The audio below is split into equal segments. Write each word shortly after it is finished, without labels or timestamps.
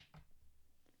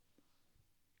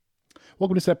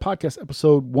Welcome to Set Podcast,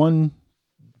 episode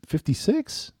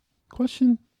 156?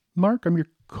 Question mark. I'm your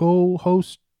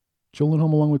co-host, Joe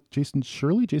Lindholm, along with Jason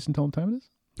Shirley. Jason, tell him what time it is.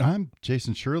 I'm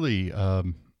Jason Shirley.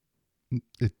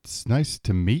 It's nice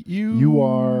to meet you. You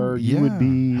would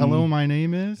be... Hello, my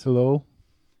name is... Hello.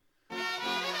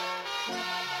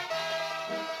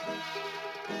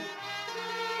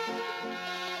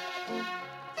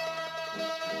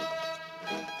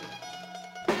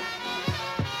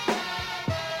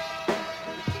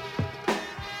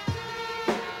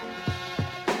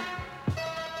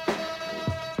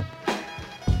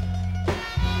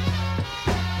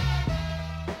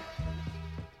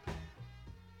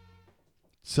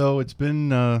 So it's been,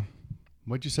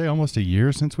 what'd you say, almost a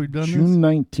year since we've done June this?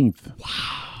 19th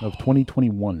of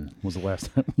 2021 was the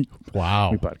last time we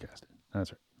podcasted.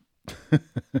 That's right.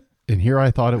 And here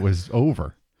I thought it was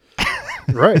over.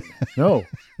 Right. No.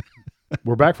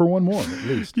 We're back for one more, at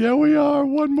least. Yeah, we are.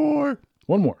 One more.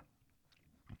 One more.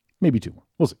 Maybe two more.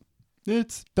 We'll see.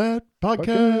 It's that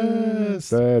podcast.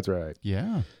 That's right.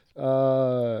 Yeah.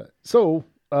 Boy,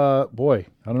 I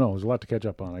don't know. There's a lot to catch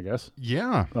up on, I guess.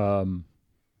 Yeah.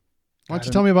 Why don't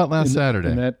you tell me about last Saturday?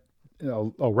 And that,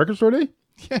 Record Store Day?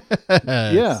 Yes.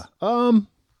 Yeah.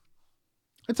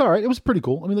 It's all right. It was pretty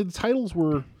cool. I mean, the titles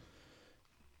were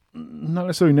not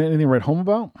necessarily anything to write home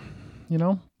about,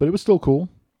 but it was still cool.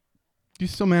 You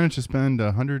still managed to spend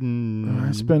I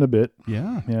spent a bit.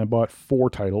 Yeah. Yeah, I bought 4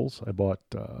 titles. I bought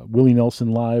Willie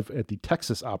Nelson live at the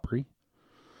Texas Opry.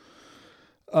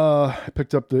 I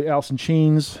picked up the Alice in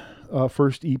Chains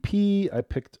first EP. I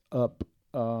picked up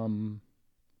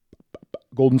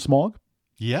Golden Smog.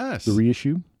 Yes. The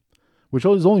reissue, which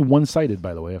is only one-sided,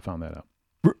 by the way. I found that out.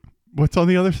 What's on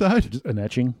the other side? Just an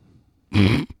etching.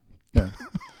 Yeah.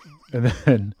 And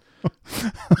then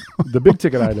the big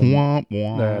ticket item. Womp,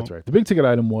 womp. That's right. The big ticket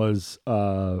item was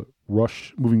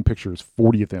Rush Moving Pictures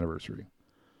 40th anniversary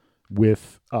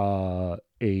with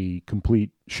a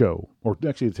complete show, or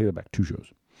actually, to take it back, 2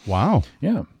 shows. Wow.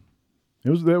 Yeah.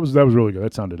 That was really good.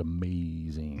 That sounded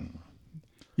amazing.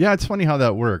 Yeah, it's funny how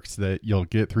that works, that you'll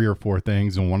get 3 or 4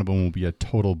 things and one of them will be a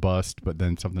total bust, but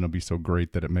then something will be so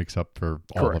great that it makes up for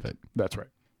all of it. That's right.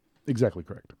 Exactly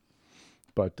correct.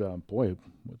 But boy,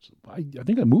 I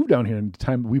think I moved down here in the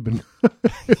time we've been,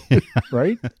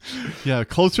 right? Yeah,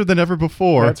 closer than ever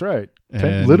before. That's right.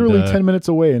 And, literally 10 minutes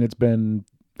away, and it's been...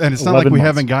 And it's not like we months.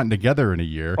 haven't gotten together in a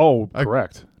year. Oh,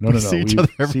 correct. No. We see each other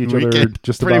every weekend,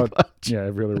 just pretty about much.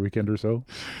 every other weekend or so.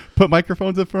 Put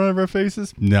microphones in front of our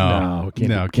faces? No,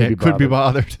 couldn't be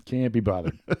bothered. Can't be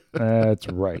bothered. That's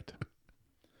right.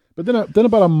 But then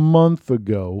about a month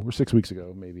ago, or 6 weeks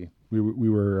ago, maybe we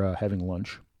were having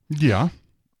lunch. Yeah,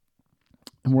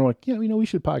 and we're like, we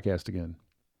should podcast again.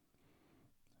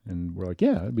 And we're like,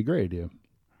 yeah, that'd be a great idea.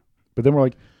 But then we're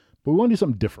like, but we want to do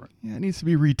something different. Yeah, it needs to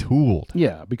be retooled.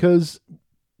 Yeah, because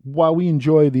while we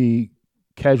enjoy the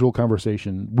casual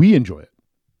conversation, we enjoy it.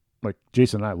 Like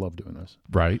Jason and I love doing this.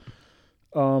 Right.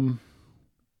 In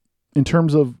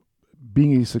terms of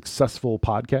being a successful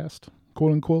podcast,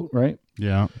 quote unquote, right?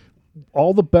 Yeah.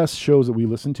 All the best shows that we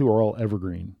listen to are all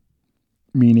evergreen,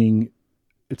 meaning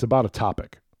it's about a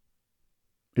topic.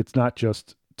 It's not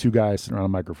just 2 guys sitting around a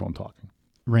microphone talking.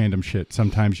 Random shit.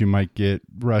 Sometimes you might get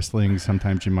wrestling.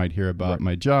 Sometimes you might hear about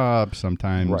my job.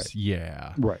 Sometimes,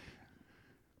 yeah. Right.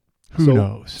 Who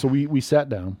knows? So we sat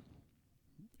down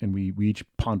and we each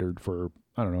pondered for,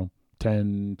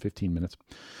 10, 15 minutes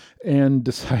and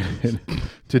decided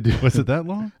to do... Was it that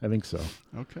long? I think so.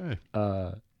 Okay.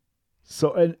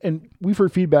 So, and we've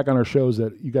heard feedback on our shows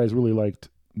that you guys really liked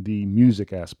the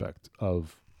music aspect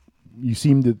of... You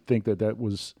seem to think that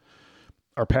was...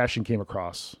 Our passion came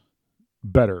across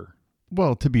better.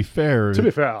 Well, to be fair,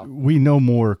 we know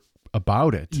more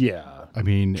about it. Yeah. I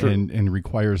mean, and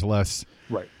requires less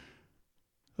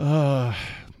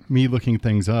me looking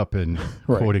things up and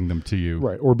quoting them to you.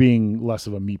 Right. Or being less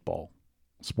of a meatball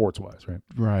sports wise, right?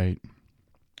 Right.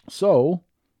 So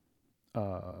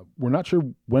we're not sure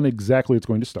when exactly it's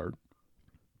going to start.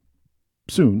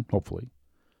 Soon, hopefully.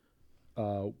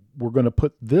 We're going to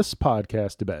put this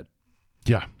podcast to bed.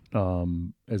 Yeah.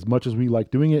 As much as we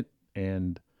like doing it,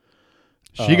 and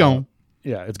she gone.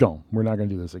 Yeah, it's gone. We're not going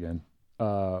to do this again.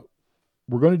 We're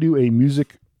going to do a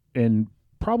music and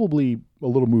probably a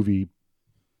little movie.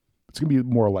 It's going to be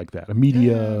more like that. A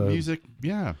media. Music.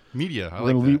 Yeah. Media.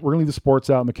 We're going to leave the sports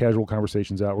out and the casual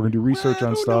conversations out. We're going to do research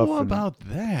on stuff. Know about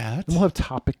that. And we'll have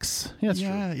topics. Yeah, that's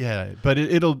true. Yeah. But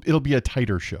it'll be a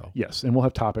tighter show. Yes. And we'll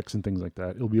have topics and things like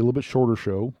that. It'll be a little bit shorter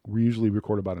show. We usually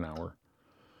record about an hour.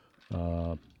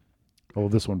 Although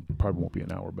this one probably won't be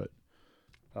an hour, but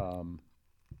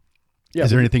Yeah.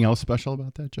 Is there anything else special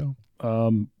about that, Joe?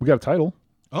 We got a title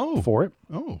Oh, for it.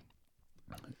 oh,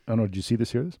 I don't know. Did you see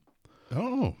this, hear this?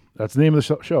 oh. That's the name of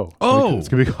the show. Oh. It's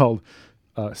going to be called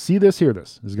See This, Hear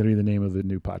This. Is going to be the name of the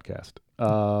new podcast.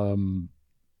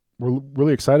 We're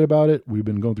really excited about it. We've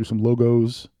been going through some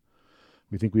logos.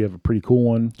 We think we have a pretty cool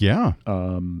one. Yeah.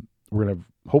 We're going to have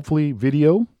hopefully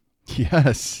video.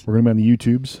 Yes. We're going to be on the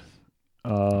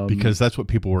YouTubes. Because that's what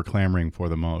people were clamoring for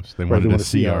the most. They Right, wanted they to wanna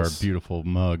see see our us. beautiful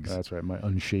mugs. That's right, my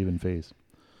unshaven face.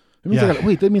 That means Yeah.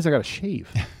 that means I got to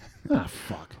shave.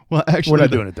 Fuck. Well, actually, We're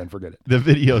not doing it then. Forget it. The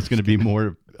video is going to be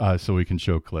more so we can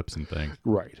show clips and things.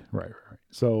 Right.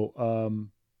 So,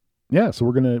 so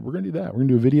we're gonna do that. We're gonna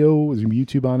do a video. There's gonna be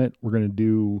YouTube on it. We're gonna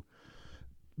do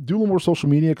a little more social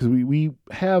media because we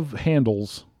have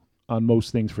handles on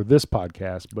most things for this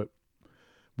podcast, but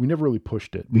we never really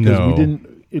pushed it because we No.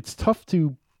 didn't. It's tough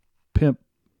to pimp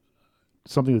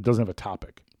something that doesn't have a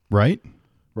topic, Right?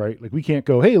 right? Like we can't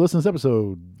go, hey, listen to this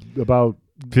episode about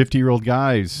 50-year-old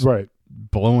guys right.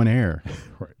 blowing air.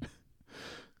 Right.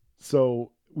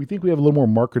 So we think we have a little more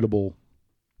marketable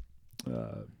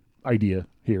idea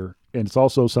here. And it's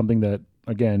also something that,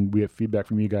 again, we have feedback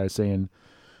from you guys saying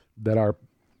that our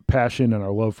passion and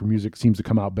our love for music seems to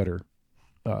come out better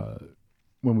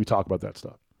when we talk about that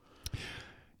stuff.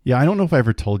 Yeah, I don't know if I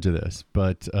ever told you this,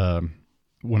 but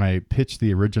when I pitched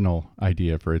the original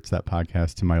idea for It's That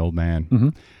Podcast to my old man, Mm-hmm.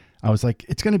 I was like,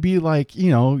 it's going to be like,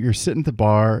 you're sitting at the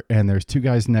bar and there's two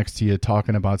guys next to you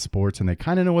talking about sports and they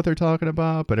kind of know what they're talking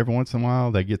about, but every once in a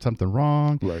while they get something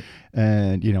wrong. Right.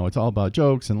 And, it's all about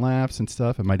jokes and laughs and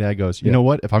stuff. And my dad goes, you know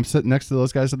what? If I'm sitting next to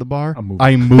those guys at the bar,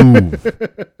 I move.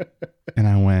 And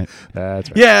I went,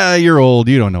 that's right. yeah, you're old.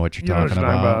 You don't know what you're talking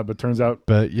about. But turns out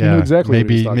But he knew yeah, exactly what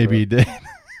he was talking maybe he did.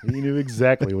 he knew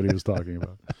exactly what he was talking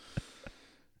about.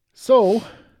 So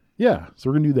we're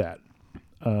going to do that.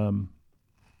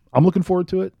 I'm looking forward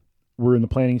to it. We're in the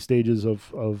planning stages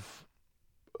of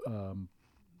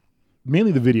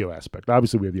mainly the video aspect.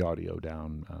 Obviously, we have the audio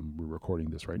down. We're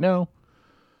recording this right now.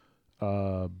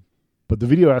 But the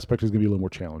video aspect is going to be a little more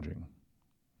challenging,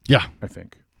 Yeah. I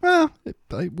think. Well,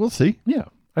 we'll see. Yeah.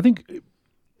 I think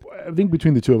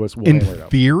between the two of us, we'll In hammer it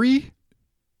out. theory,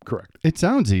 Correct. it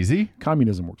sounds easy.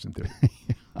 Communism works in theory.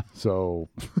 So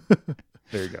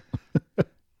there you go.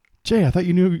 Jay, I thought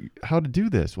you knew how to do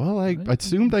this. Well, I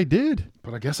assumed I did.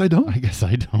 But I guess I don't. I guess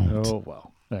I don't. Oh,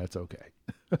 well, that's okay.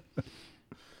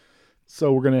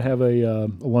 So we're going to have a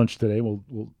lunch today. We'll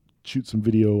shoot some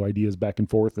video ideas back and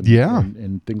forth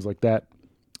and things like that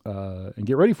and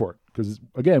get ready for it. Because,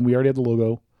 again, we already have the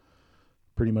logo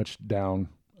pretty much down.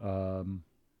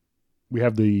 We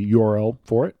have the URL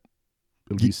for it.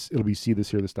 It'll be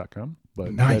seethis.hearthis.com.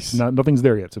 But nice. Nothing's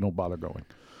there yet, so don't bother going.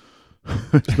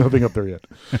 There's nothing up there yet.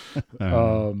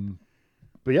 But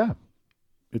yeah,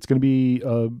 it's going to be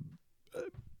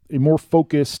a more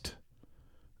focused,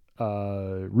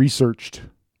 researched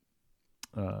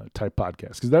type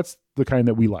podcast because that's the kind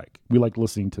that we like. We like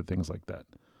listening to things like that,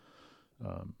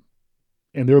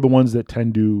 and they're the ones that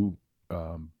tend to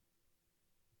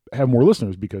have more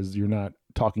listeners because you're not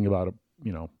talking about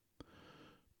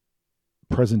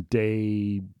present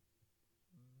day,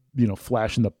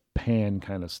 flash in the pan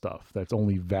kind of stuff that's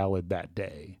only valid that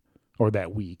day or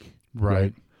that week.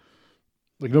 Right.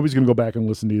 Like nobody's going to go back and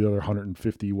listen to the other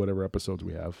 150 whatever episodes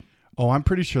we have. Oh, I'm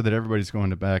pretty sure that everybody's going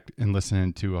back and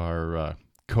listening to our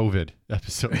COVID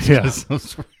episodes. Yeah.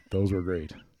 Those were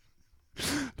great.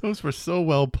 Those were so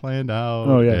well planned out.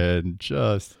 Oh, yeah. And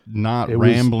just not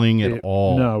rambling at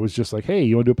all. No, it was just like, hey,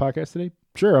 you want to do a podcast today?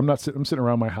 Sure. I'm sitting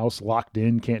around my house locked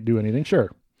in, can't do anything. Sure.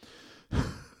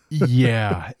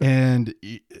 Yeah. And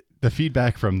the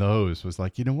feedback from those was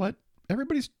like, you know what?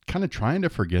 Everybody's kind of trying to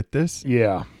forget this.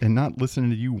 Yeah. And not listening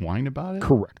to you whine about it.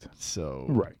 Correct. So,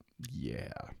 right. Yeah.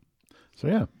 So,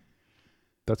 yeah,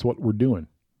 that's what we're doing.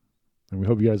 And we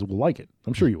hope you guys will like it.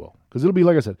 I'm sure you will. Because it'll be,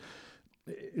 like I said,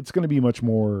 it's going to be much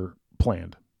more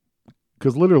planned.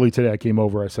 Because literally today I came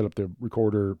over, I set up the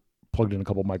recorder, plugged in a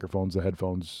couple microphones, the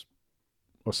headphones,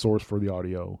 a source for the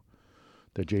audio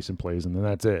that Jason plays, and then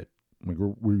that's it. Like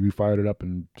we fired it up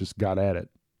and just got at it.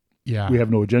 Yeah. We have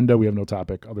no agenda. We have no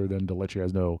topic other than to let you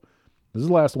guys know this is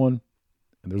the last one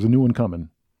and there's a new one coming.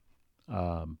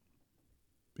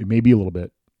 It may be a little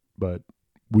bit, but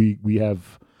we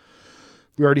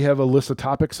already have a list of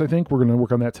topics. I think we're going to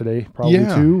work on that today probably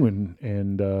too.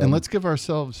 And let's give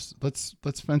ourselves, let's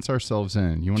fence ourselves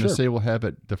in. You want to say we'll have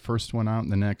it, the first one out in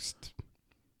the next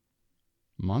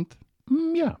month?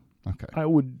 Yeah. Okay. I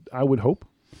would hope.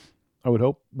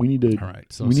 We need to. All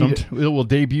right. So it will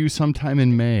debut sometime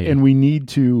in May. And we need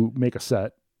to make a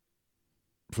set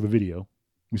for the video.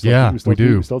 We do. We still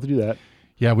have to do that.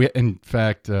 Yeah, in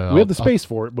fact, we have the space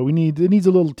for it, but it needs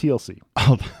a little TLC.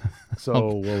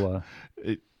 So we'll.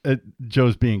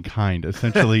 Joe's being kind.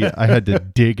 Essentially, I had to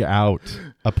dig out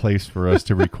a place for us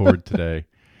to record today.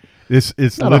 It's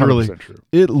literally,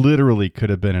 it literally could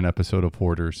have been an episode of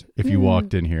Hoarders if you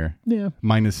walked in here. Yeah.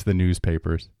 Minus the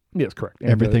newspapers. Yes, correct.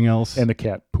 And everything else. And the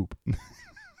cat poop.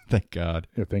 Thank God.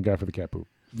 Yeah, thank God for the cat poop.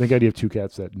 Thank God you have two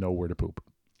cats that know where to poop.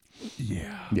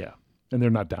 Yeah. Yeah. And they're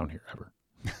not down here ever.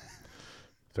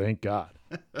 Thank God.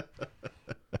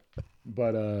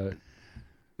 But,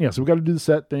 yeah, so we got to do the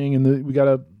set thing, and we got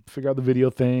to figure out the video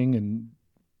thing, and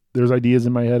there's ideas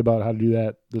in my head about how to do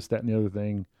that, this, that, and the other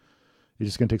thing. It's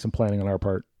just going to take some planning on our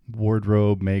part.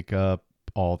 Wardrobe, makeup,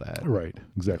 all that. Right,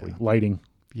 exactly. Yeah. Lighting.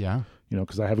 Yeah. You know,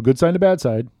 because I have a good side and a bad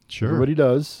side. Sure. Everybody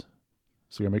does.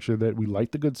 So we got to make sure that we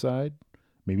light the good side,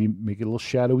 maybe make it a little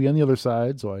shadowy on the other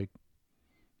side, so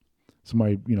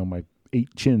my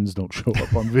 8 chins don't show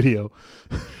up on video.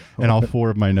 And all 4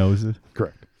 of my noses.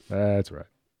 Correct. That's right.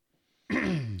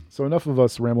 So enough of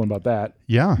us rambling about that.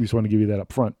 Yeah. We just want to give you that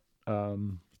up front.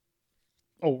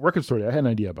 Record store day. I had an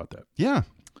idea about that. Yeah.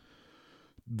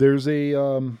 There's a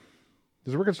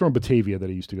record store in Batavia that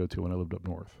I used to go to when I lived up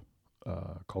north,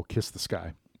 called Kiss the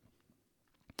Sky.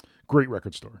 Great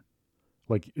record store.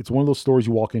 Like, it's one of those stores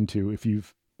you walk into if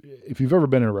you've ever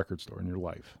been in a record store in your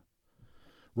life.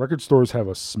 Record stores have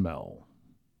a smell.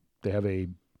 They have a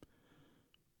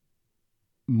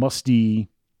musty,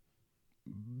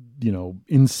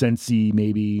 incensey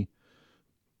maybe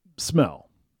smell.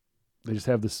 They just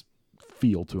have this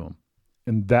feel to them.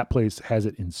 And that place has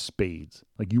it in spades.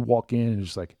 Like, you walk in and it's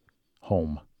just like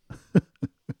home.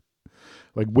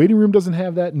 Like, Waiting Room doesn't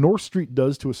have that. North Street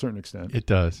does to a certain extent. It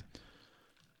does.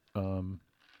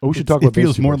 We should talk about it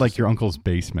feels more like your uncle's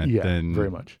basement than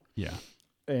very much. Yeah.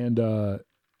 And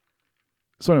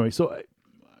so anyway,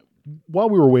 while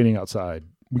we were waiting outside,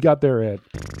 we got there at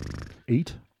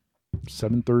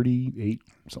 7:30, 8,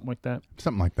 something like that.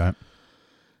 Something like that.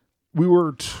 We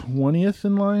were 20th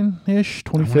in line-ish,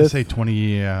 25th. I want to say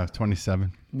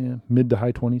 27. Yeah, mid to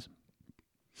high 20s.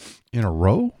 In a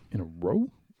row? In a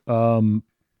row?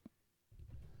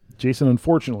 Jason,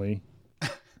 unfortunately,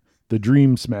 the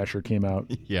Dream Smasher came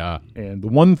out. Yeah. And the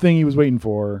one thing he was waiting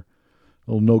for,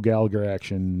 a little No Gallagher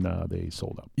action, they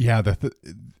sold out. Yeah,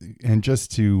 and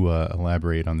just to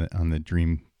elaborate on the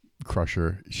Dream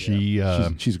Crusher,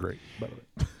 she's great, by the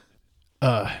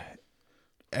way.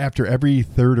 After every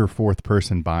third or fourth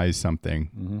person buys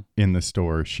something in the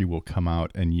store, she will come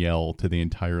out and yell to the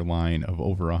entire line of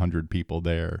over 100 people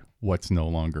there what's no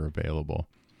longer available.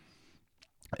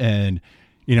 And,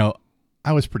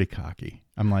 I was pretty cocky.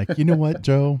 I'm like, you know what,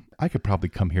 Joe? I could probably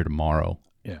come here tomorrow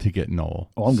to get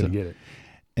Noel. Oh, I'm going to get it.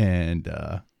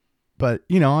 And, but,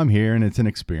 I'm here and it's an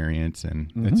experience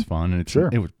and it's fun. And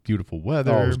it was beautiful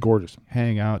weather. Oh, it was gorgeous.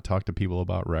 Hang out, talk to people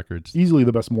about records. Easily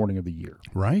the best morning of the year.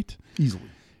 Right? Easily.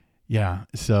 Yeah.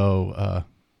 So,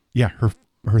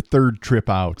 her third trip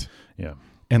out. Yeah.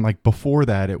 And like before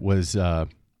that, it was, I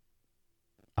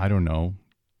don't know,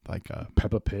 like a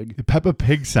Peppa Pig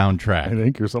soundtrack, I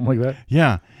think, or something like that.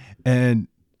 Yeah. And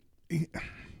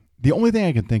the only thing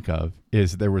I can think of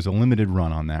is there was a limited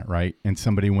run on that, right? And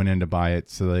somebody went in to buy it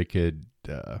so they could,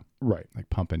 right, like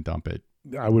pump and dump it.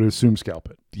 I would assume scalp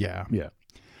it. Yeah. Yeah.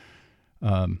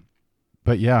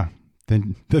 But yeah,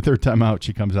 then the third time out,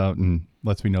 she comes out and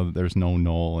lets me know that there's no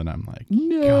Noel, and I'm like,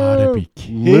 no, gotta be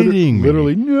kidding me.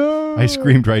 Literally, no. I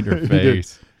screamed right in her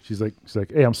face. She's like,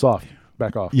 hey, I'm soft.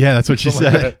 Back off. Yeah, that's what she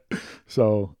said. Like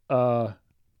so,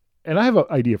 and I have an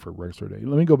idea for record store day.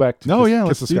 Let me go back to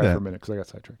Kiss the Sky for a minute because I got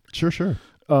sidetracked. Sure.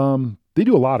 They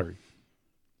do a lottery.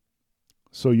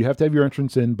 So you have to have your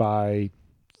entrance in by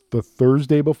the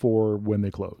Thursday before when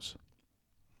they close.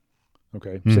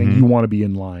 Okay. Saying you want to be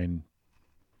in line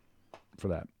for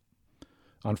that.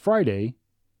 On Friday,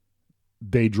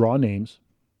 they draw names,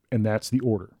 and that's the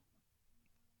order.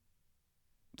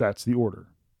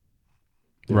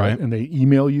 Right. And they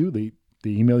email you. They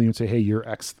email you and say, hey, you're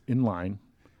X in line,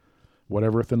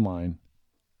 whateverth in line.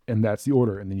 And that's the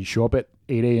order. And then you show up at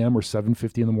 8 a.m. or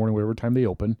 7:50 in the morning, whatever time they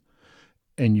open,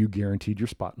 and you guaranteed your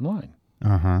spot in line.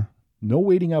 Uh-huh. No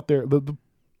waiting out there. The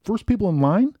first people in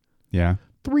line,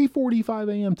 3:45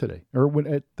 a.m. today, or when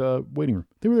at the waiting room.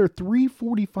 They were there at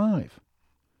 3:45.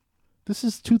 This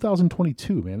is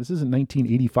 2022, man. This isn't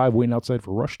 1985 waiting outside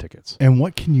for rush tickets. And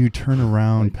what can you turn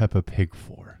around Peppa Pig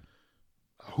for?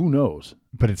 Who knows?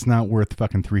 But it's not worth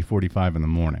fucking 3:45 in the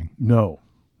morning. No.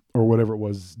 Or whatever it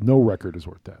was. No record is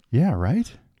worth that. Yeah, right?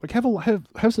 Like have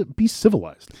it be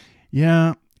civilized.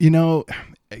 Yeah.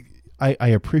 I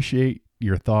appreciate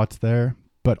your thoughts there,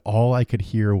 but all I could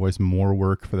hear was more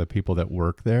work for the people that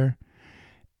work there.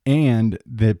 And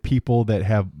the people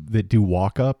that do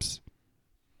walk-ups,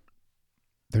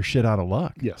 they're shit out of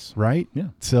luck. Yes. Right? Yeah.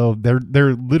 So they're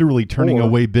literally turning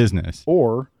away business.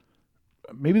 Or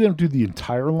maybe they don't do the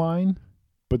entire line,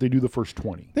 but they do the first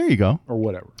 20 There you go. or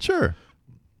whatever. Sure.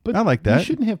 But I like that. You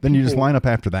shouldn't have then you just people- line up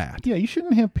after that. Yeah, you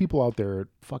shouldn't have people out there at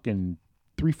fucking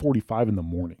 3:45 in the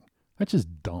morning. That's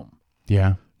just dumb.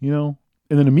 Yeah. You know?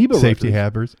 And then Amoeba Safety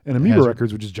Records. hazards. And Amoeba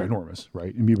Records, which is ginormous,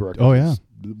 right? Amoeba Records Oh, yeah. is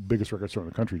the biggest record store in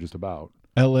the country, just about.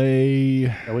 LA.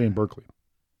 LA and Berkeley.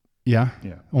 Yeah.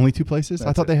 Yeah. Only 2 places? I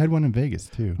That's thought it. they had one in Vegas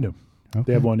too. No. Okay.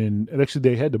 They have one in, and actually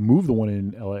they had to move the one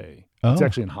in LA. It's Oh.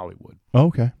 actually in Hollywood, Oh,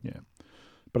 okay.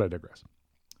 but I digress.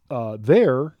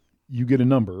 There, you get a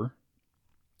number,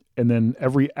 and then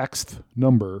every Xth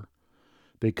number,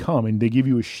 they come and they give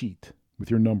you a sheet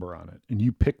with your number on it, and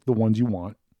you pick the ones you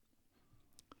want,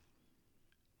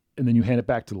 and then you hand it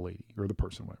back to the lady or the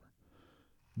person, whatever.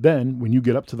 Then, when you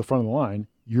get up to the front of the line,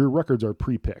 your records are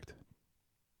pre-picked.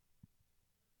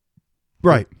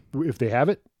 Right. If they have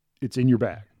it, it's in your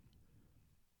bag.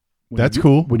 When That's you-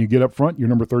 cool. When you get up front, you're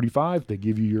number 35. They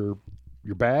give you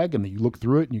your bag, and then you look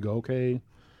through it, and you go, okay.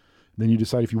 Then you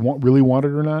decide if you really want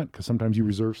it or not, because sometimes you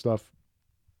reserve stuff,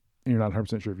 and you're not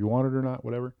 100% sure if you want it or not,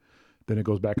 whatever. Then it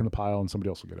goes back in the pile, and somebody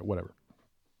else will get it, whatever.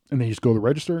 And then you just go to the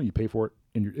register, and you pay for it,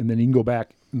 and then you can go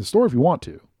back in the store if you want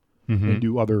to, Mhm. and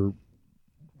do other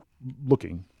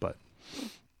looking. But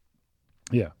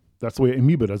yeah, that's the way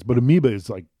Amoeba does. But Amoeba is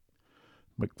like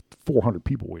 400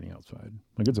 people waiting outside.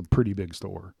 Like, it's a pretty big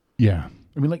store. Yeah.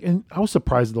 I mean, like, and I was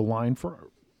surprised at the line for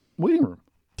waiting room.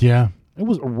 Yeah. It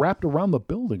was wrapped around the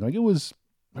building. Like,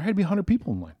 there had to be 100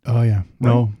 people in line. Oh, yeah.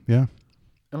 No. Yeah.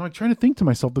 And I'm like trying to think to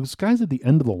myself, those guys at the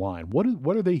end of the line, what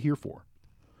are they here for?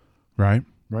 Right.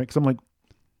 Right? Because I'm like,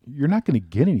 you're not going to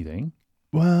get anything.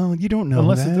 Well, you don't know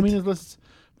unless that. unless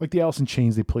like the Alice in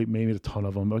Chains, they made a ton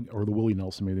of them, or the Willie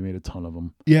Nelson, maybe they made a ton of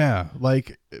them. Yeah,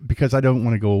 like, because I don't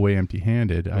want to go away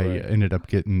empty-handed, I Right. ended up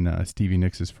getting Stevie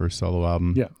Nicks' first solo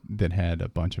album Yeah. that had a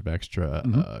bunch of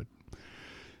extra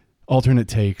alternate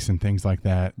takes and things like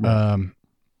that. Right.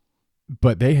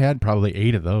 But they had probably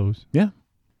 8 of those. Yeah.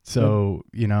 So,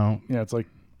 you know, Yeah, it's like,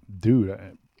 dude,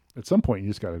 at some point you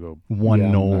just got to go, One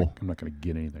yeah, knoll. I'm not going to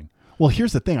get anything. well,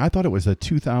 here's the thing. I thought it was a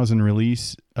 2000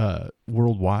 release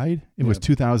worldwide. It was Yeah.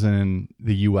 2000 in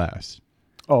the U.S.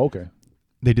 Oh, okay.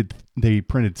 They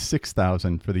printed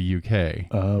 6,000 for the UK.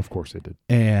 Of course they did.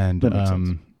 And That makes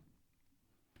sense.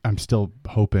 I'm still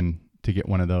hoping to get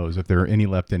one of those. If there are any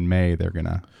left in May, they're going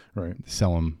to Right.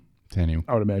 sell them to anyone.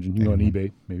 I would imagine. You can go on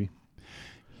eBay, maybe.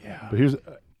 Yeah. But here's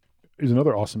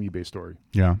another awesome eBay story.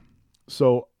 Yeah.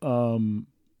 So,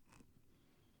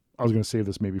 I was going to save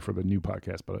this maybe for the new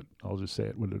podcast, but I'll just say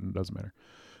it when it doesn't matter.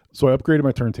 So I upgraded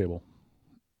my turntable.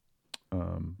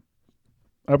 I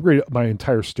upgraded my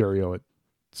entire stereo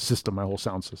system, my whole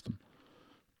sound system.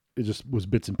 It just was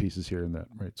bits and pieces here and that,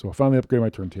 right? So I finally upgraded my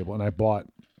turntable, and I bought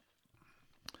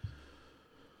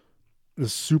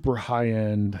this super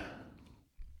high-end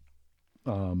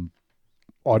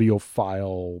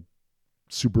audiophile,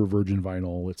 super virgin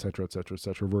vinyl, et cetera,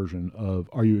 version of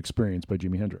Are You Experienced by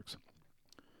Jimi Hendrix.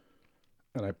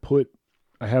 And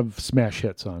I have smash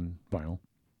hits on vinyl,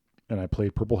 and I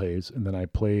played Purple Haze, and then I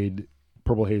played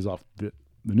Purple Haze off the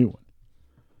new one.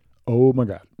 Oh my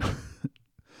God.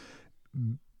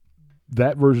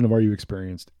 That version of Are You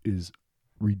Experienced is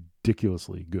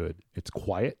ridiculously good. It's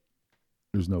quiet.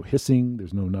 There's no hissing.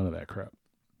 There's none of that crap.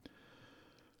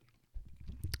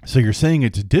 So you're saying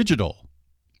it's digital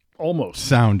Almost.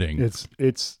 sounding. It's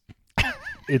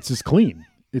just clean.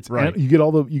 It's Right. You get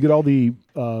all the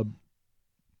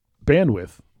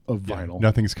bandwidth of Yeah, vinyl.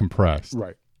 nothing's compressed.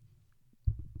 Right.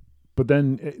 But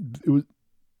then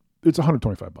it's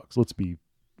 $125.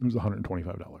 It was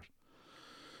 $125.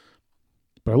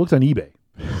 But I looked on eBay.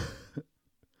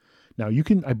 Now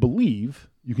I believe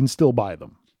you can still buy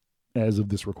them as of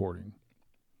this recording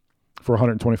for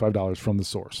 $125 from the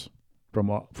source, from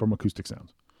Acoustic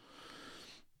Sounds.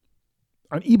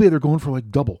 On eBay, they're going for like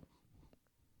double,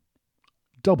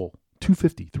 $250,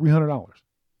 $300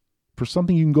 for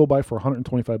something you can go buy for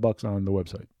 $125 on the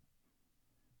website.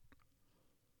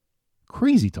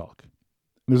 Crazy talk.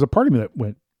 There's a part of me that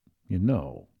went,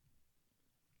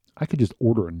 I could just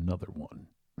order another one,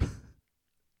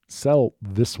 sell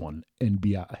this one, and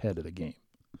be ahead of the game.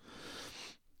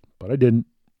 But I didn't.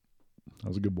 I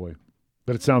was a good boy.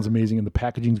 But it sounds amazing, and the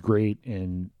packaging's great,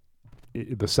 and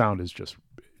the sound is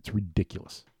it's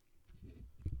ridiculous.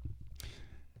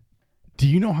 Do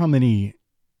you know how many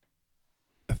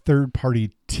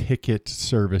third-party ticket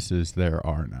services there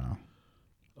are now?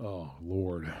 Oh,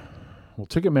 Lord. Well,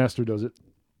 Ticketmaster does it.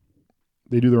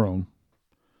 They do their own.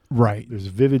 Right. There's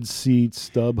Vivid Seats,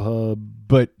 StubHub.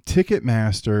 But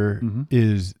Ticketmaster Mhm.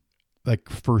 is like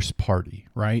first party,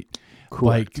 right?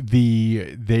 Correct. Like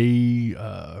they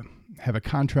have a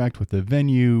contract with the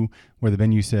venue where the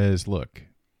venue says, look,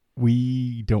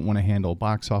 we don't want to handle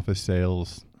box office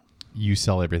sales. You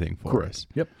sell everything for us.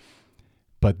 Yep.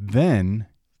 But then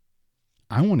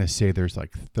I want to say there's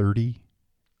like 30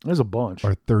 There's a bunch.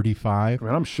 or 35. I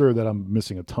mean, I'm sure that I'm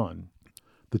missing a ton.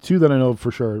 The two that I know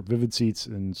for sure are Vivid Seats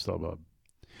and StubHub.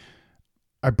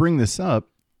 I bring this up.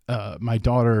 My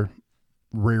daughter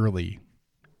rarely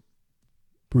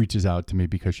reaches out to me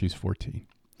because she's 14.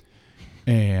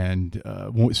 And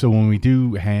so when we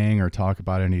do hang or talk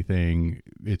about anything,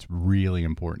 it's really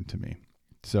important to me.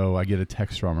 So I get a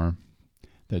text from her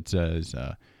that says,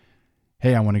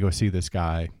 hey, I want to go see this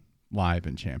guy live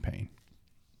in Champaign.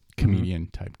 Comedian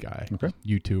type guy. Okay.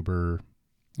 YouTuber.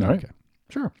 All right.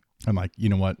 Sure. I'm like, you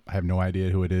know what? I have no idea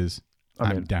who it is.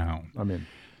 I'm down. I'm in.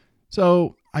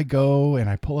 So I go and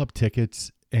I pull up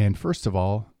tickets. And first of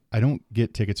all, I don't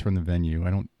get tickets from the venue.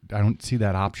 I don't see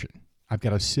that option. I've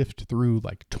got to sift through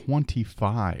like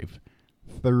 25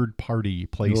 third-party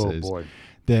places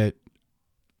that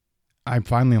I'm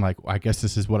finally like, I guess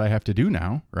this is what I have to do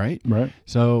now, right? Right.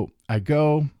 So I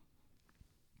go,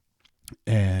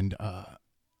 and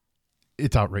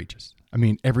it's outrageous. I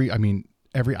mean, every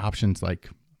option's like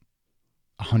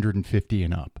 150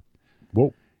 and up.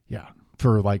 Whoa. Yeah,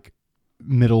 for like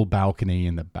middle balcony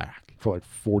in the back. For like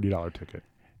 $40 ticket.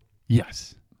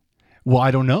 Yes. Well,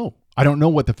 I don't know. I don't know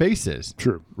what the face is.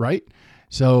 True. Right?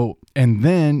 So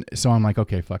I'm like,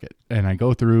 okay, fuck it. And I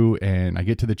go through and I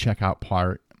get to the checkout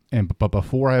part. But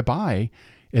before I buy,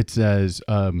 it says,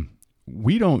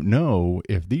 we don't know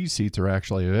if these seats are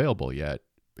actually available yet.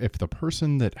 If the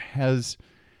person that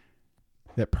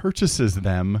purchases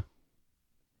them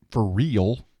for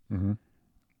real, mm-hmm.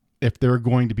 if they're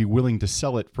going to be willing to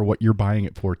sell it for what you're buying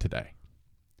it for today.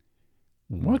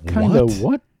 What kind of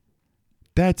what?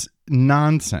 That's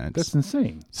nonsense. That's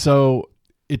insane. So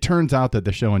it turns out that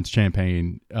the show in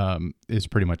Champaign is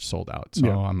pretty much sold out. So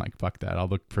Yeah. I'm like, fuck that. I'll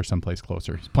look for someplace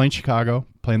closer. It's playing Chicago,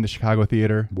 playing the Chicago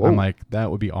Theater. Whoa. I'm like,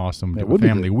 that would be awesome. That Do a would be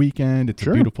family good. weekend. It's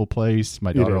Sure. a beautiful place.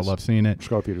 My daughter will is. love seeing it.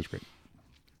 Chicago Theater's great.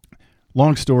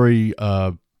 Long story,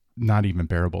 not even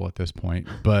bearable at this point.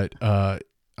 But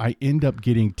I end up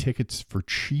getting tickets for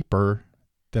cheaper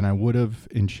than I would have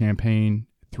in Champaign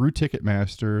through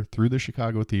Ticketmaster, through the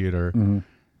Chicago Theater, Mm-hmm.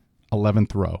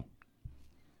 11th row.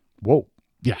 Whoa.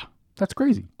 Yeah. That's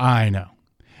crazy. I know.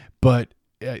 But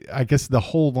I guess the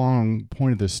whole long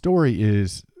point of this story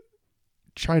is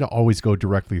try to always go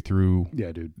directly through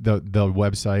Yeah, dude. the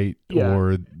website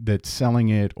or that's selling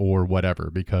it or whatever,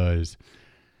 because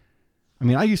I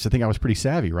mean, I used to think I was pretty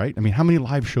savvy, right? I mean, how many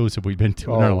live shows have we been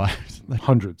to in our lives? Like,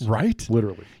 hundreds. right?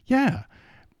 Literally. Yeah.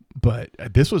 But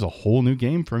this was a whole new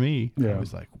game for me. Yeah. I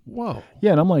was like, whoa.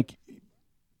 Yeah, and I'm like,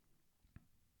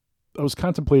 I was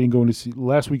contemplating going to see,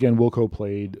 last weekend Wilco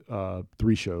played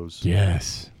 3 shows.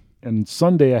 Yes. And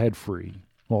Sunday I had free.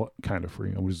 Well, kind of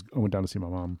free. I went down to see my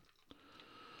mom.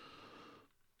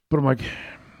 But I'm like,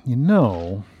 it's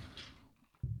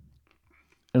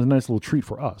a nice little treat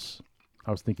for us.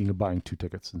 I was thinking of buying 2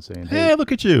 tickets and saying, Hey,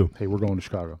 look at you. hey, we're going to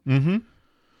Chicago Mm-hmm.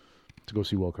 to go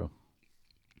see Wilco.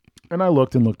 And I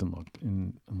looked and looked and looked.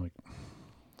 And I'm like,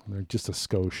 they're just a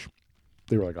skosh.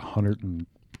 They were like $110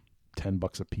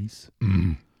 a piece.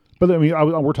 Mm. But I mean,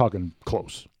 we're talking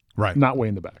close. Right. Not way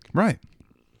in the back. Right.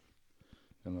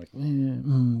 And I'm like,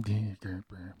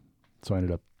 so I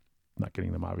ended up not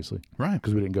getting them, obviously, Right.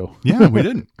 because we didn't go. Yeah, we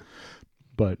didn't.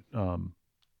 But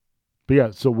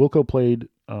yeah, so Wilco played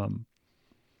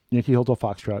Yankee Hotel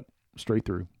Foxtrot straight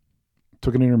through,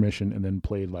 took an intermission, and then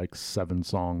played like 7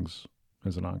 songs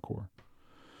as an encore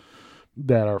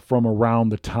that are from around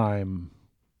that time.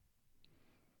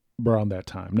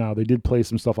 Now, they did play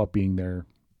some stuff up Being There,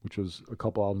 which was a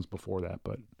couple albums before that.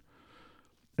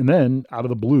 And then, out of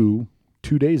the blue,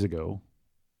 2 days ago,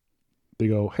 they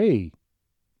go, hey,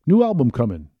 new album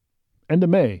coming, end of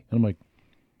May. And I'm like,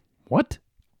 what?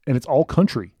 And it's all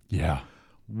country. Yeah.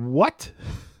 What?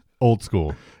 Old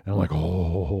school. And I'm like,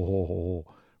 oh,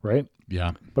 right?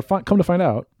 Yeah. But come to find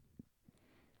out,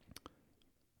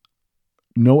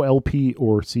 no LP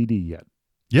or CD yet.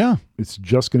 Yeah. It's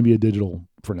just going to be a digital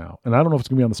for now. And I don't know if it's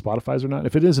going to be on the Spotify's or not.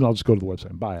 If it isn't, I'll just go to the website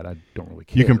and buy it. I don't really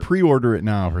care. You can pre-order it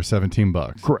now for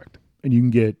 $17. Correct. And you can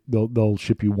get, they'll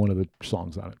ship you one of the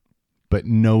songs on it. But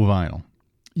no vinyl.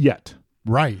 Yet.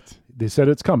 Right. They said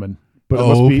it's coming. But it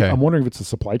must be, okay. I'm wondering if it's a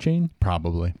supply chain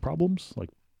Probably. problems, like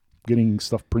getting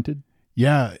stuff printed.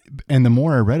 Yeah. And the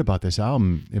more I read about this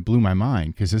album, it blew my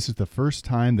mind because this is the first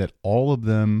time that all of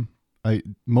them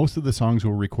most of the songs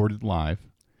were recorded live.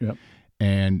 Yep.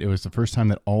 And it was the first time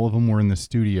that all of them were in the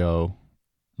studio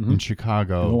in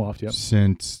Chicago in the loft, yep.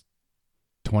 since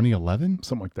 2011.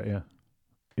 Something like that. Yeah.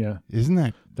 Yeah.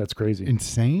 Isn't that's crazy?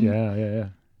 Insane? Yeah.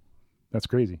 That's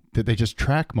crazy. That they just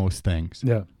track most things.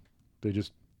 Yeah. They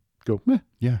just go, meh.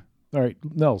 Yeah. All right,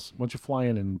 Nels, why don't you fly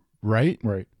in and Right.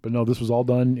 But no, this was all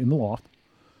done in the loft,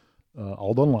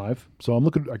 all done live. So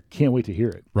I can't wait to hear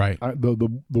it. Right. The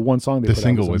one song they the put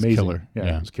single out was amazing. killer.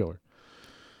 Yeah, it was killer.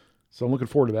 So I'm looking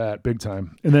forward to that big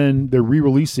time. And then they're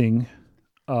re-releasing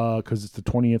because it's the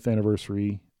 20th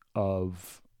anniversary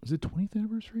of. Is it 20th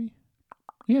anniversary?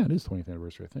 Yeah, it is 20th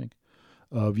anniversary, I think,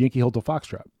 of Yankee Hotel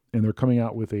Foxtrot, and they're coming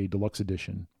out with a deluxe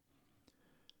edition.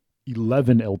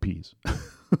 11 LPs.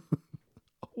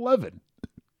 11.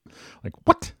 Like,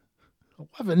 what?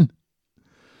 11?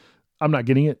 I'm not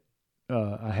getting it.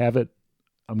 I have it.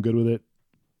 I'm good with it.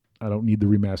 I don't need the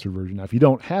remastered version. Now, if you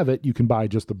don't have it, you can buy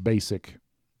just the basic,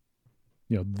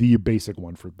 the basic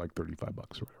one for like $35 or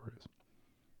whatever it is.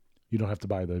 You don't have to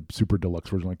buy the super deluxe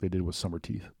version like they did with Summer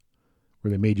Teeth,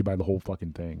 where they made you buy the whole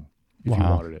fucking thing if you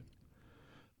wanted it.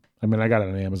 I mean, I got it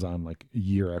on Amazon like a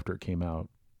year after it came out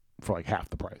for like half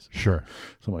the price. Sure.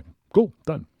 So I'm like, cool,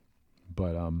 done.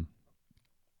 But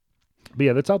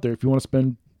yeah, that's out there. If you want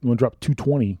to drop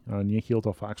 $220 on Yankee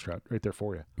Hotel Foxtrot, right there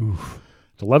for you. Oof.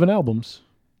 It's 11 albums.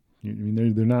 I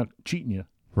mean, they're not cheating you.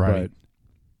 Right.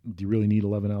 But do you really need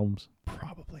 11 albums?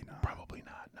 Probably not. Probably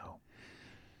not, no.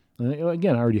 And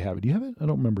again, I already have it. Do you have it? I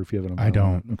don't remember if you have it on. I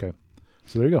don't. Okay.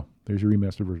 So there you go. There's your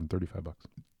remastered version, $35.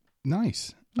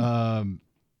 Nice.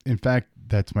 In fact,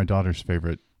 that's my daughter's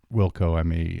favorite Wilco. I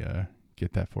may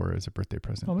get that for her as a birthday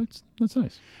present. Oh, that's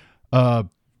nice.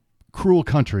 Cruel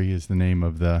Country is the name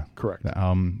of the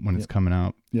album when it's coming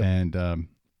out. Yep. And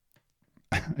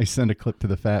I send a clip to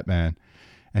the Fat Man,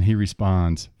 and he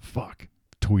responds, "Fuck,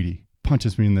 Tweety,"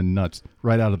 punches me in the nuts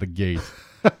right out of the gate.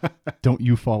 "Don't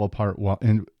you fall apart while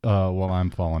I'm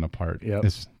falling apart." Yep.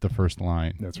 It's the first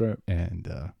line. That's right. And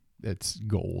it's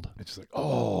gold. It's just like,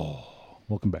 oh,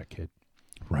 welcome back, kid.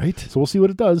 Right. So we'll see what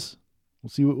it does.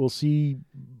 We'll see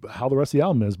how the rest of the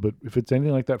album is. But if it's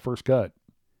anything like that first cut,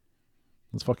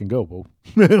 let's fucking go, bro.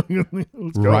 Let's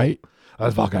go. Right.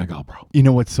 Let's fucking go, bro. You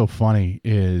know what's so funny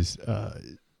is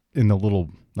in the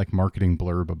little like marketing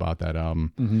blurb about that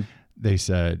album, they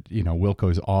said,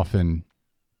 Wilco is often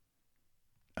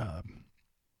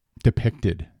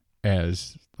depicted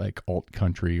as like alt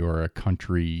country or a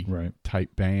country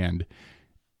type band,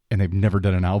 and they've never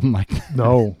done an album like that.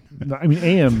 No, I mean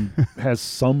AM has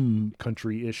some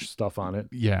country-ish stuff on it.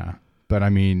 Yeah, but I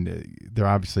mean they're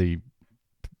obviously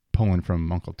pulling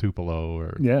from Uncle Tupelo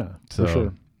or for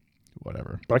sure.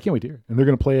 Whatever. But I can't wait to hear it. And they're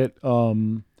going to play it.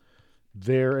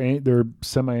 Their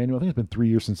semi-annual. I think it's been 3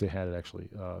 years since they had it actually.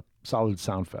 Solid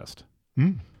Sound Fest.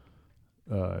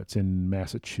 It's in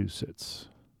Massachusetts.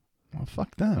 Well,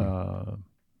 fuck them.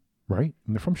 Right?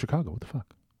 And they're from Chicago. What the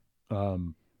fuck?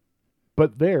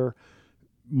 But there,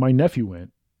 my nephew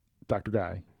went. Dr.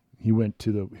 Guy. He went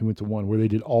to one where they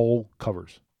did all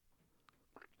covers.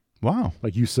 Wow.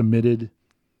 Like you submitted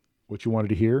what you wanted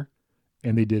to hear,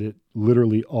 and they did it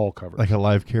literally all covers. Like a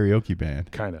live karaoke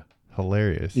band. Kind of.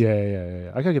 Hilarious.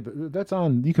 Yeah. I gotta get that's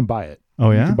on. You can buy it.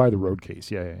 Oh yeah. You can buy the road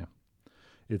case. Yeah.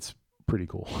 It's pretty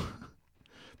cool.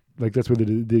 Like that's where they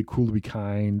did "Cool to Be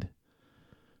Kind."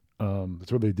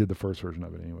 That's where they did the first version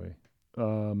of it anyway.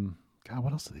 God,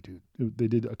 what else did they do? They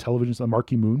did a television,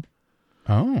 Marquee Moon.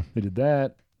 Oh, they did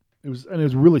that. It was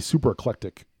really super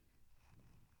eclectic.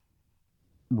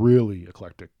 Really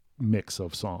eclectic mix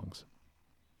of songs.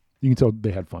 You can tell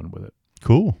they had fun with it.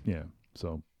 Cool. Yeah.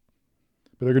 So,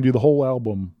 but they're gonna do the whole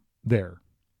album there,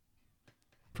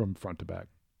 from front to back,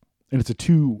 and it's a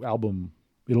 2-album.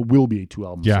 It will be a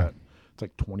 2-album set. It's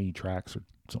like 20 tracks or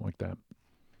something like that.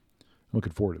 I'm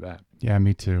looking forward to that. Yeah,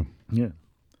 me too. Yeah.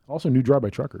 Also, new Drive by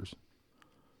Truckers.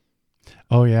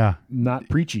 Oh yeah. Not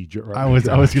preachy. I was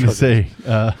going to say,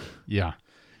 yeah.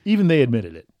 Even they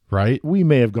admitted it. Right. We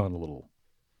may have gone a little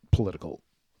political,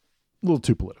 a little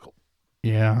too political.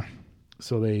 Yeah.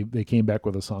 So they came back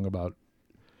with a song about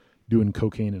doing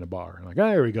cocaine in a bar. I'm like,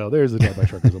 there we go. There's the Drive by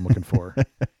Truckers I'm looking for.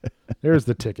 There's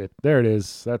the ticket. There it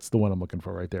is. That's the one I'm looking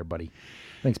for right there, buddy.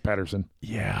 Thanks, Patterson.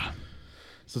 Yeah.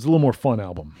 So it's a little more fun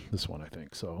album, this one, I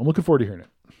think. So I'm looking forward to hearing it.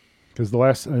 Because the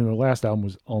last album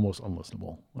was almost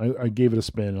unlistenable. I gave it a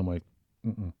spin. And I'm like,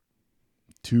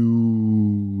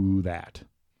 to that.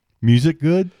 Music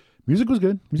good? Music was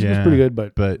good. Music was pretty good,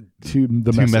 but too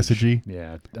messagey.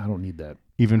 Yeah, I don't need that.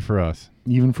 Even for us.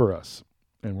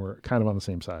 And we're kind of on the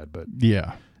same side, but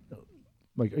yeah,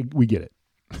 like we get it.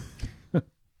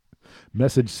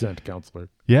 Message sent, counselor.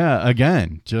 Yeah,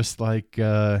 again, just like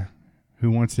who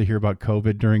wants to hear about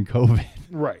COVID during COVID?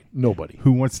 Right. Nobody.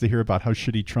 Who wants to hear about how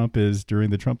shitty Trump is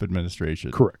during the Trump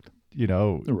administration? Correct. You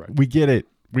know, Right. we get it.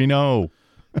 We know.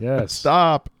 Yes.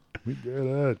 Stop. We get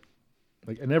it.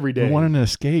 Like, and every day. We want an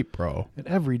escape, bro. And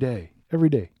every day,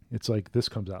 it's like this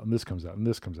comes out and this comes out and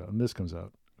this comes out and this comes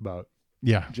out about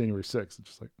Yeah. January 6th. It's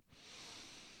just like,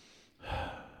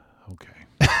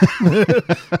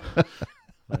 okay.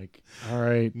 Like, all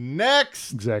right.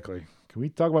 Next. Exactly. Can we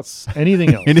talk about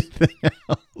anything else? Anything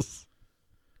else?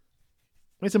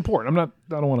 It's important. I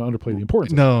don't want to underplay the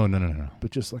importance of it, No. but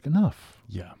just like enough.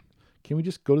 Yeah. Can we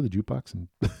just go to the jukebox and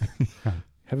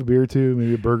have a beer or two,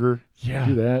 maybe a burger? Yeah.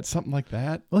 Do that. Something like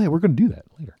that. Oh, yeah, we're going to do that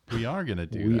later. We are going to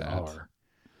do We that.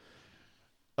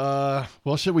 are.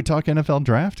 Well, should we talk NFL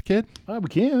draft, kid? We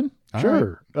can. All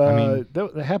Sure. right. I mean-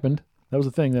 that happened. That was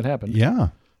a thing that happened. Yeah.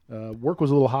 Work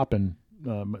was a little hopping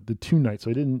the 2 nights,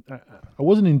 so I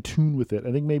wasn't in tune with it.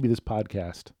 I think maybe this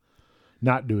podcast,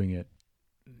 not doing it,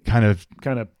 Kind of.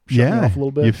 kind of shut me off a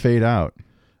little bit. You fade out.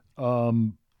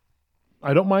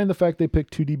 I don't mind the fact they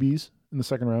picked 2 DBs in the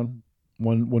second round,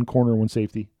 one corner, one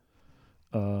safety.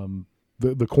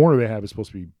 The corner they have is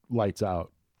supposed to be lights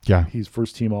out. Yeah. He's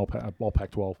first team all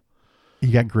Pac-12.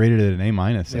 He got graded at an A-,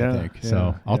 I Yeah, think. yeah,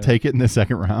 So I'll yeah. take it in the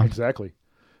second round. Exactly.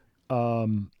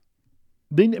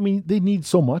 They need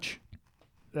so much.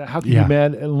 How can Yeah. you be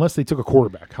mad unless they took a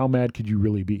quarterback? How mad could you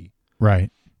really be?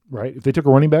 Right. Right? If they took a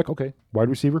running back, okay. Wide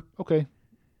receiver, okay.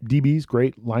 DBs,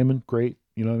 great. Lineman, great.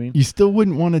 You know what I mean? You still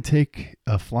wouldn't want to take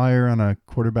a flyer on a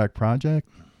quarterback project?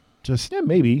 Just, Yeah,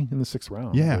 maybe in the 6th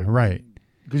round. yeah, right.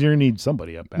 Because you're going to need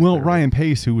somebody up back Well, there. Ryan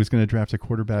Pace, who was going to draft a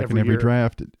quarterback in Every every year.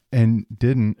 draft and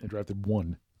didn't. They drafted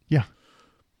one. Yeah.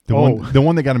 Oh. The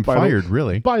one that got him By the- fired,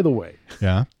 really. By the way,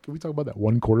 Yeah. can we talk about that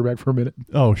one quarterback for a minute?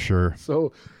 Oh, sure.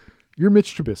 So you're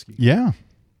Mitch Trubisky. Yeah.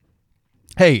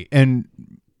 Hey, and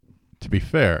to be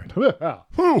fair, I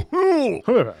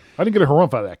didn't get a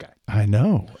harumph out of that guy. I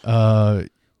know.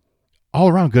 All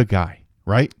around good guy,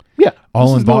 right? Yeah. All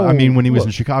this is involved. I mean, when he was in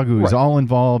look, Chicago, he was right. all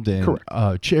involved in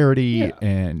Correct. charity Yeah.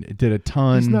 and did a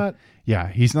ton. He's not. Yeah,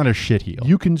 he's not a shitheel.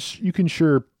 You can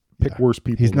sure pick worse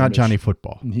people. He's than not Mitch. Johnny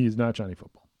Football. He is not Johnny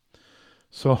Football.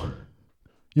 So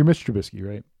you're Mitch Trubisky,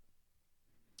 right?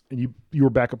 And you were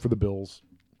backup for the Bills.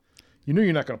 You knew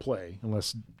you're not going to play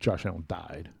unless Josh Allen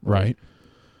died. Right.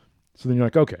 So then you're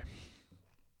like, okay,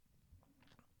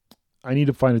 I need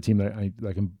to find a team that I'm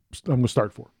going to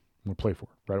start for. I'm going to play for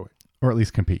right away. Or at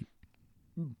least compete.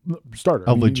 Starter.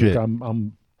 Legit.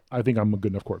 I think I'm a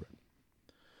good enough quarterback.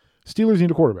 Steelers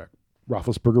need a quarterback.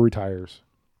 Roethlisberger retires.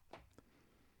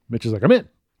 Mitch is like, I'm in.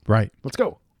 Right. Let's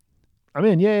go. I'm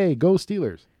in. Yay. Go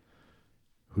Steelers.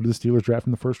 Who did the Steelers draft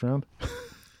in the first round?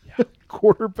 Yeah.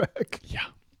 Quarterback. Yeah.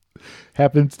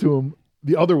 Happens to him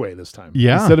the other way this time.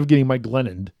 Yeah. Instead of getting Mike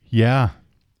Glennon, Yeah.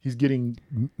 he's getting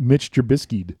Mitch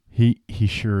Trubisky'd, He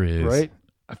sure is. right?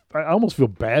 I almost feel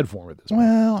bad for him at this point.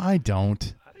 Well, I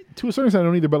don't. To a certain extent, I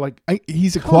don't either, but like,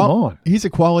 He's a Come on. He's a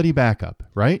quality backup,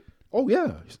 right? oh,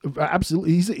 yeah.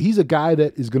 Absolutely. He's a guy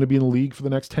that is going to be in the league for the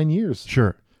next 10 years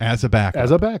Sure. As a backup.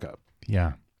 as a backup.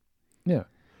 Yeah. Yeah.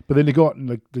 But then to go out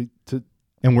and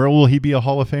And where will he be a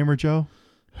Hall of Famer, Joe?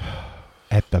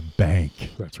 At the bank.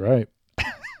 that's right. I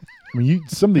mean,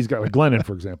 some of these guys, like Glennon,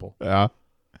 for example. Yeah.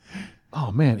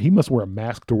 Oh, man, he must wear a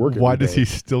mask to work. Why every does day. he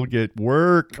still get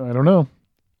work? I don't know.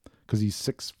 Because he's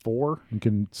 6'4" and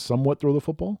can somewhat throw the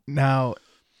football. Now,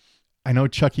 I know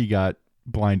Chucky got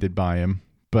blinded by him,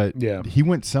 but Yeah. he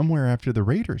went somewhere after the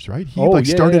Raiders, right? He Oh, yeah,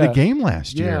 started yeah. a game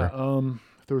last year.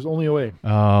 If there was only a way.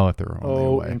 Oh, if there were only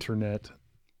a way. Internet.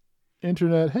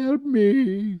 Internet, help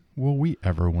me. Will we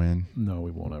ever win? No,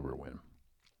 we won't ever win.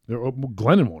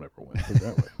 Glennon won't ever win. Put it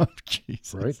that way. Oh,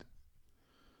 Jesus. Right?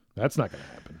 That's not going to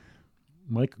happen.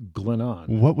 Mike Glennon.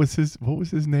 What was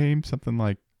his name? Something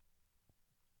like,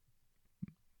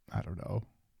 I don't know.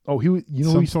 Oh,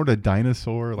 Some sort of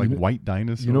dinosaur, like You know- white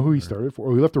dinosaur. you know who he started for?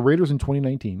 Oh, he left the Raiders in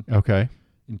 2019. Okay.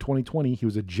 In 2020, he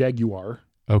was a Jaguar.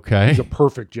 Okay. He's a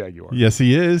perfect Jaguar. Yes,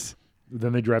 he is.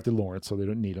 Then they drafted Lawrence, so they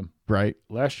don't need him. Right.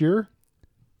 Last year,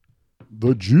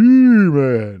 the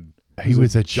G-Man. He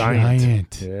was a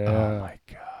giant. Yeah. Oh, my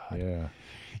God. Yeah.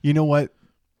 You know what?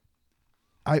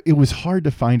 It was hard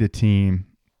to find a team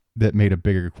that made a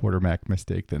bigger quarterback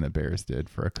mistake than the Bears did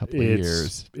for a couple of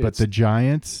years. But the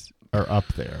Giants are up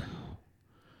there.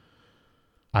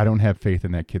 I don't have faith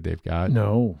in that kid they've got.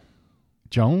 No.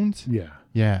 Jones? Yeah.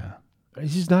 Yeah.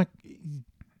 He's just not.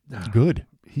 Good.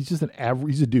 He's just an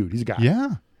average. He's a dude. He's a guy.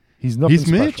 Yeah. He's nothing He's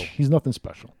special. Mitch. He's nothing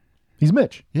special. He's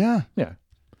Mitch. Yeah. Yeah.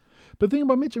 But the thing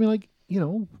about Mitch, I mean, like,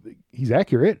 he's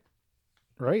accurate,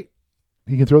 right?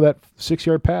 He can throw that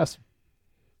 6-yard pass.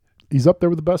 He's up there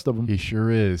with the best of them. He sure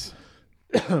is.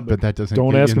 But that doesn't.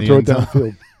 Don't get ask you him in to the throw it end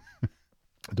zone.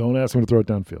 downfield. Don't ask him to throw it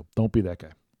downfield. Don't be that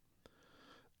guy.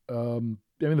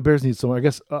 The Bears need someone. I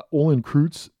guess Olin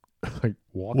Kreutz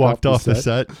Walked off the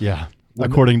set. Yeah,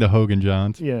 according to Hogan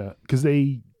Johns. Yeah, because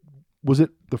was it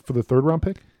for the 3rd round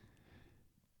pick?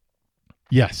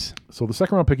 Yes. So the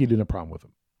 2nd round pick, he didn't have a problem with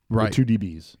him. Right. The 2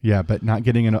 DBs. Yeah, but not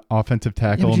getting an offensive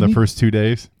tackle but in you the need- first 2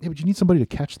 days. Yeah, but you need somebody to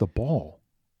catch the ball.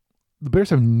 The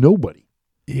Bears have nobody.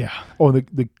 Yeah. Oh,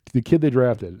 and the kid they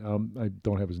drafted, I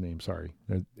don't have his name. Sorry.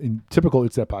 In typical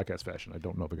It's That Podcast fashion, I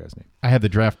don't know the guy's name. I have the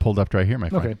draft pulled up right here, my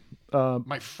friend. Okay.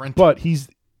 My friend. But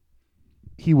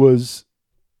he was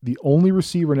the only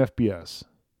receiver in FBS,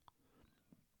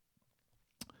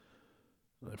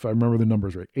 if I remember the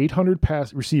numbers right, 800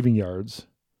 pass receiving yards,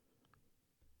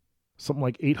 something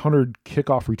like 800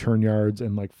 kickoff return yards,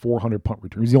 and like 400 punt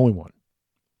return. He's the only one.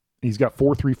 He's got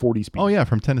 4.340 speed. Oh, yeah,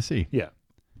 from Tennessee. Yeah,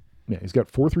 he's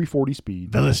got 4.340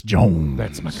 speed. Willis Jones.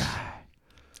 That's my guy.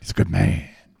 He's a good man.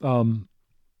 And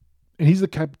he's the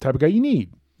type of guy you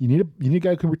need. You need a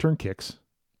guy who can return kicks,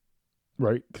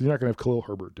 right? Because you're not going to have Khalil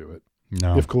Herbert do it.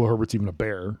 No. If Khalil Herbert's even a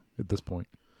Bear at this point,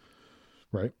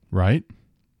 right? Right?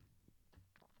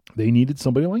 They needed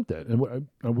somebody like that, and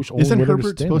I wish. Olin Isn't would Herbert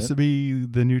understand supposed that. to be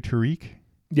the new Tariq?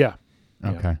 Yeah.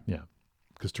 Okay. Yeah.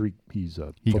 Because Tariq, he's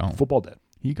He gone. football dead.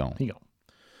 He gone.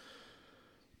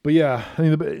 But yeah,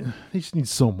 they just need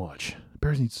so much.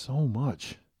 Bears need so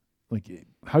much. Like,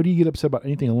 how do you get upset about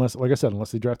anything unless, like I said,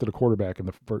 unless they drafted a quarterback in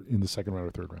the 2nd round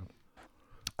or 3rd round?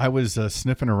 I was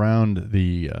sniffing around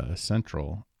the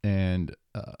Central, and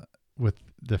with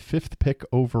the 5th pick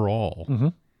overall, Mm-hmm.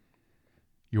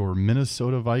 your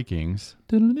Minnesota Vikings.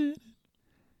 Did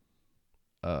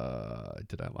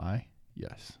I lie?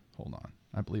 Yes. Hold on.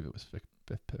 I believe it was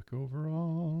 5th pick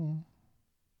overall.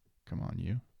 Come on,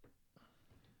 you.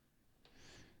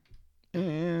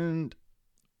 And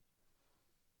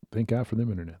Thank God for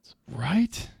them internets.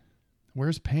 right,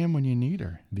 where's Pam when you need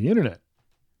her? The internet.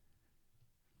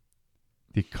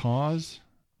 Because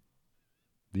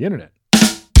The internet.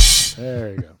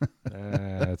 There you go.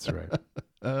 That's right.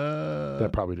 That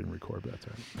probably didn't record, but that's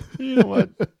all right. you know what?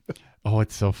 Oh,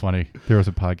 it's so funny. There was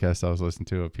a podcast I was listening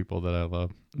to of people that I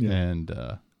love, Yeah.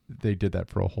 and they did that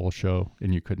for a whole show,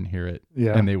 and you couldn't hear it.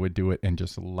 Yeah. And they would do it and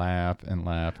just laugh and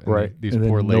laugh. And Right. these And then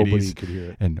poor nobody ladies. could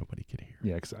hear it. And nobody could hear.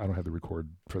 Yeah, because I don't have the record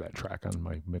for that track on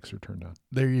my mixer turned on.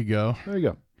 There you go. There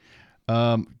you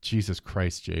go. Jesus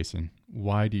Christ, Jason.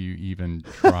 Why do you even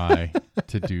try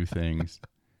to do things?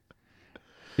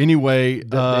 Anyway,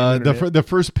 the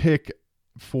first pick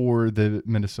for the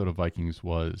Minnesota Vikings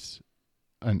was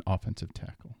an offensive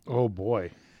tackle. Oh,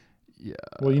 boy. Yeah.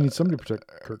 Well, you need somebody to protect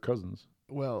Kirk Cousins.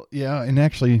 Well, yeah, and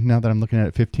actually, now that I'm looking at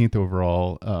it, 15th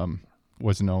overall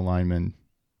was an O-lineman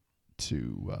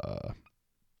to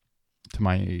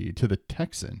the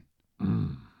Texan. Yeah,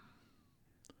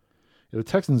 the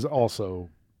Texans also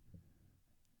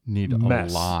Need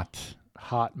Mess. a lot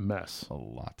hot mess.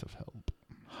 of help.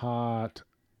 Hot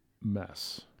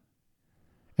mess.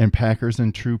 And Packers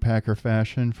in true Packer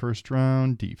fashion, first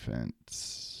round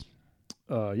defense.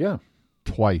 Yeah.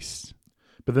 Twice.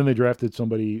 But then they drafted a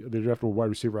wide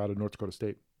receiver out of North Dakota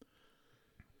State.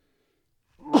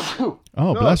 Oh,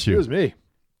 bless you. Excuse me.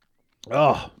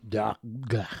 Oh, doc.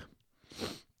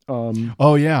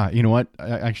 Oh, yeah. You know what?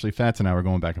 Actually, Fats and I were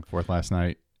going back and forth last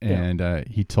night, and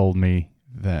he told me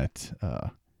that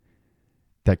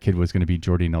that kid was going to be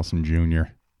Jordy Nelson Jr.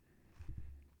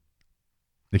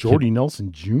 Jordy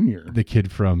Nelson Jr.? The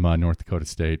kid from North Dakota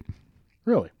State.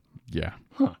 Really? Yeah.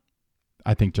 Huh.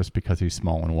 I think just because he's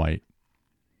small and white.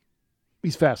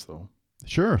 He's fast, though.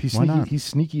 Sure. He's why sneaky, not? He's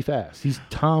sneaky fast. He's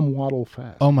Tom Waddle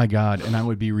fast. Oh, my God. And I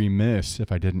would be remiss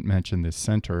if I didn't mention this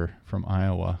center from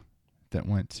Iowa that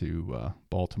went to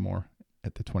Baltimore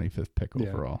at the 25th pick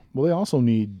overall. Well, they also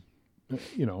need,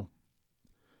 they don't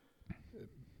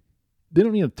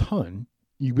need a ton.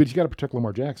 But you got to protect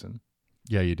Lamar Jackson,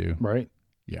 Yeah, you do. right?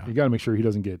 Yeah. You got to make sure he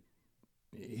doesn't get.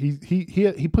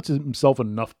 He puts himself in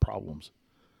enough problems.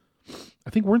 I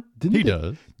think He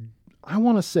does. I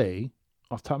want to say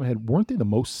off the top of my head, weren't they the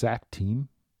most sacked team?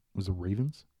 Was the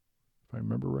Ravens, if I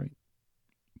remember right?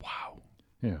 Wow.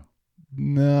 Yeah.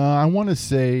 No, I want to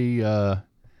say. I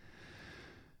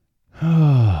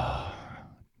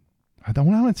don't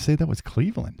want to say that was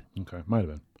Cleveland. Okay, might have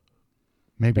been.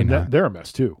 Maybe And not. they're a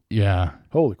mess too. Yeah.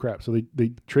 Holy crap! So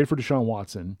they trade for Deshaun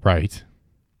Watson. Right.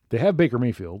 They have Baker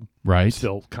Mayfield Right.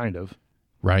 still, kind of.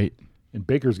 Right. And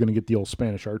Baker's going to get the old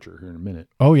Spanish Archer here in a minute.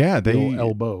 Oh yeah, The old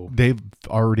elbow. they've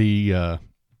already Yeah,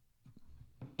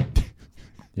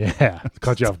 Yeah,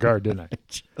 caught you off guard, didn't I?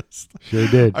 Just- Sure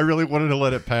did. I really wanted to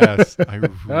let it pass. I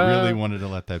really wanted to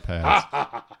let that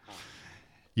pass.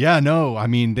 Yeah, no, I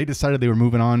mean, they decided they were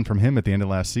moving on from him at the end of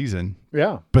last season,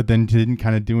 Yeah. but then didn't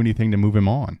kind of do anything to move him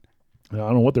on. I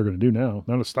don't know what they're going to do now.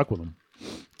 Now they're stuck with him.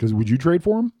 Because would you trade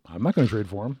for him? I'm not going to trade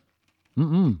for him. I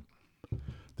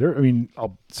mean,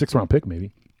 I'll 6th round pick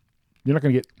maybe. You're not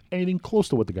going to get anything close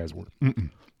to what the guy's worth.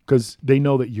 Because they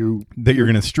know that you're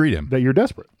going to street him. that you're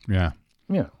desperate. Yeah.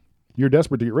 Yeah. You're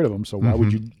desperate to get rid of him, so why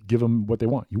would you give them what they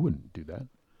want? You wouldn't do that.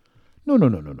 No. And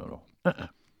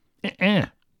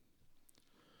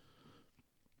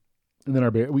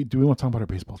then do we want to talk about our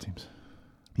baseball teams?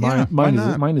 Yeah,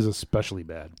 Mine is especially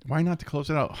bad. Why not to close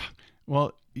it out?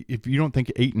 Well, if you don't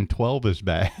think 8-12 is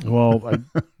bad. Well,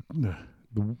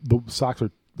 the Sox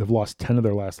have lost 10 of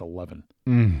their last 11.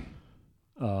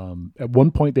 At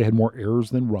one point, they had more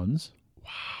errors than runs.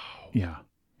 Wow. Yeah.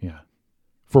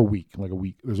 For a week,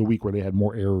 There's a week where they had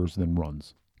more errors than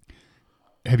runs.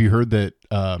 Have you heard that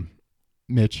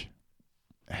Mitch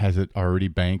has it already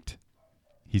banked?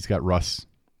 He's got Russ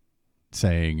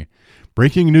saying,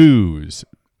 "Breaking news: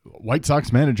 White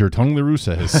Sox manager Tony La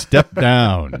Russa has stepped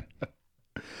down."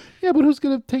 Yeah, but who's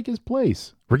going to take his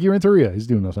place? Ricky Renteria. He's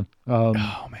doing nothing. Oh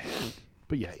man.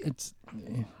 But yeah,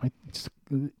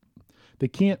 they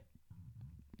can't.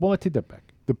 Well, I take that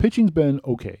back. The pitching's been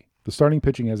okay. The starting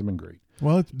pitching hasn't been great.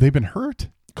 Well, they've been hurt.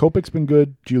 Kopech's been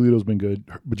good. Giolito's been good,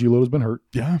 but Giolito's been hurt.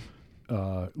 Yeah.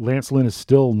 Lance Lynn is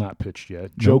still not pitched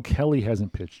yet. Joe Kelly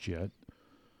hasn't pitched yet.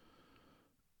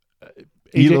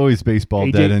 Eloy's baseball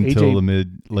dead until the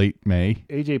late May.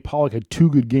 AJ Pollock had 2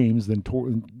 good games, then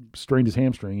strained his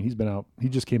hamstring, and he's been out. He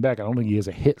just came back. I don't think he has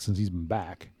a hit since he's been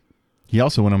back. He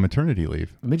also went on maternity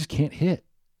leave. And they just can't hit.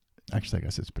 Actually, I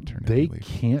guess it's paternity leave. They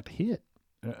can't hit.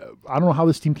 I don't know how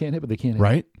this team can't hit, but they can't hit.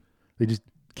 Right? They just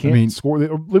can't score.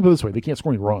 Or live this way. They can't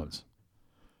score any runs.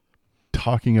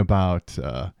 Talking about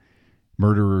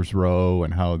Murderers Row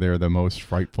and how they're the most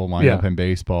frightful lineup in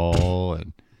baseball.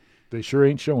 And they sure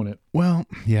ain't showing it. Well,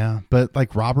 yeah. But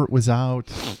like Robert was out.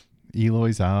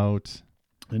 Eloy's out.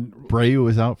 And Bray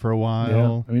was out for a while.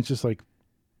 Yeah. I mean, it's just like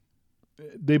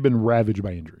they've been ravaged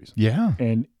by injuries. Yeah.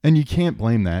 And you can't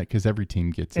blame that because every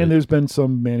team gets it. And there's been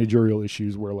some managerial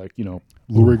issues where, like,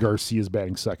 Luis Garcia's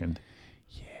batting second.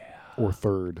 Yeah. Or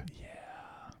third. Yeah.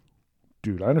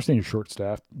 Dude, I understand you're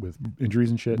short-staffed with injuries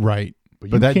and shit. Right.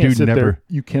 But that dude never.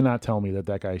 You cannot tell me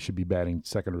that guy should be batting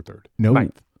second or third. No.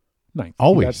 Ninth.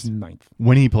 Always. That's ninth.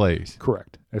 When he plays.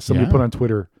 Correct. As somebody put on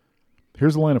Twitter,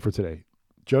 here's the lineup for today.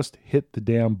 Just hit the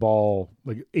damn ball,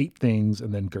 like 8 things,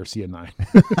 and then Garcia 9.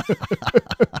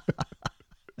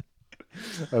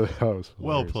 That was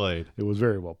well played. It was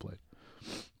very well played.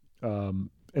 And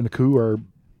the Coup are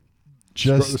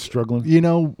just struggling.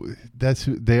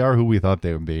 They are who we thought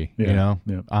they would be. Yeah.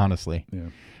 Honestly.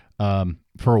 Yeah.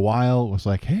 For a while, it was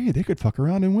like, hey, they could fuck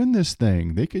around and win this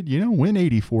thing. They could, win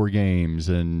 84 games,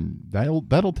 and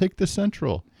that'll take the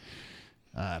Central.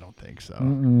 I don't think so.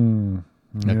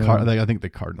 I think the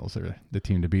Cardinals are the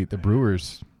team to beat. The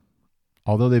Brewers,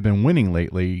 although they've been winning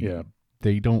lately,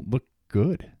 they don't look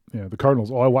good. Yeah, the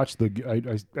Cardinals. I watched I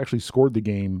actually scored the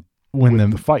game when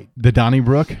the fight, the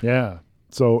Donnybrook. Yeah.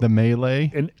 So the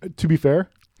melee. And to be fair,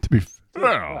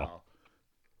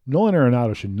 Nolan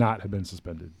Arenado should not have been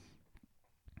suspended.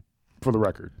 For the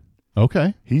record.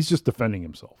 Okay. He's just defending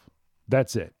himself.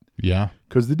 That's it. Yeah.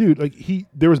 Because the dude,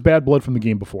 there was bad blood from the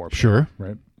game before. Sure.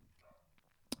 Right.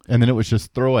 And then it was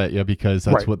just throw at you because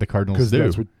that's what the Cardinals do.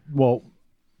 That's what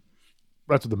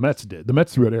the Mets did. The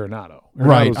Mets threw at Arenado.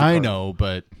 Right. I know,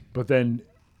 but then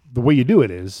the way you do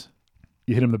it is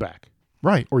you hit him in the back.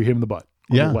 Right. Or you hit him in the butt.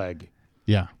 Or the leg.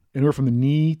 Yeah. Anywhere from the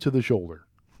knee to the shoulder.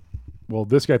 Well,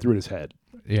 this guy threw at his head.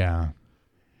 Yeah.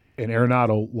 And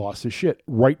Arenado lost his shit,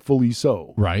 rightfully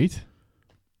so. Right.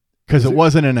 Because it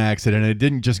wasn't an accident. It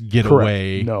didn't just get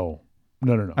away. No.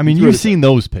 I mean, you've seen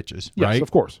those pitches, right? Yes,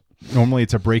 of course. Normally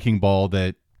it's a breaking ball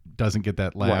that doesn't get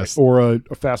that last. Right. Or a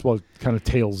fastball that kind of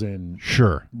tails in.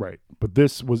 Sure. Right. But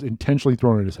this was intentionally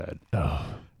thrown at his head.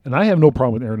 Oh. And I have no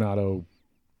problem with Arenado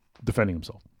defending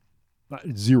himself.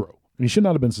 Zero. And he should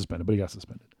not have been suspended, but he got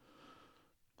suspended.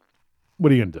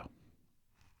 What are you going to do?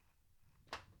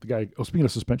 The guy, speaking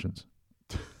of suspensions,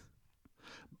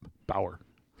 Bauer.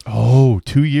 Oh,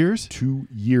 2 years?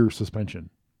 2-year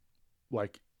suspension.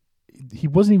 Like, he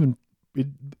wasn't even,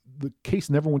 the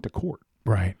case never went to court.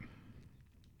 Right.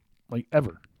 Like,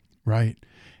 ever. Right.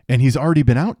 And he's already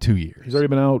been out 2 years. He's already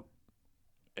been out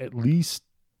at least,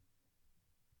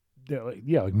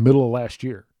 like middle of last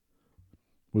year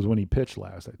was when he pitched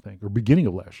last, I think, or beginning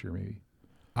of last year, maybe.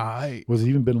 Was it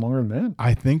even been longer than that?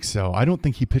 I think so. I don't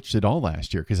think he pitched at all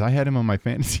last year because I had him on my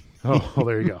fantasy. Oh, well,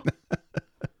 there you go.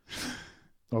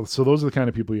 Oh, so those are the kind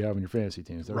of people you have in your fantasy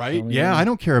teams, right? Yeah, I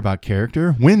don't care about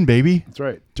character. Win, baby. That's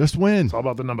right. Just win. It's all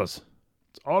about the numbers.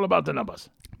 It's all about the numbers.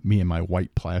 Me and my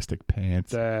white plastic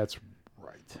pants. That's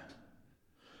right.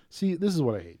 See, this is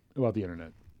what I hate about the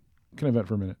internet. Can I vent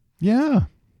for a minute? Yeah.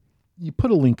 You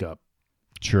put a link up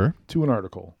Sure. to an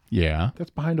article Yeah.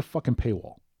 that's behind a fucking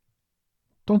paywall.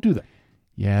 Don't do that.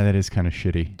 Yeah, that is kind of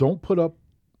shitty. Don't put up.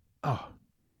 Oh,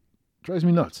 drives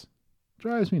me nuts.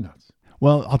 Drives me nuts.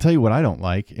 Well, I'll tell you what I don't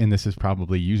like, and this is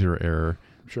probably user error,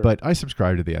 Sure. but I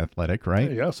subscribe to The Athletic,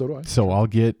 right? Yeah, so do I. So I'll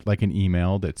get like an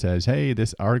email that says, hey,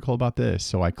 this article about this.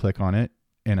 So I click on it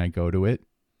and I go to it.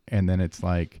 And then it's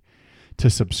like,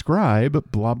 to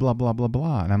subscribe, blah, blah, blah, blah,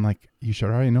 blah. And I'm like, you should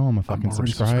already know I'm a fucking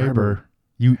already subscriber.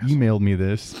 You emailed me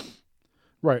this.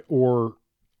 Right. Or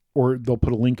they'll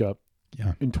put a link up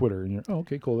Yeah. in Twitter and you're, oh,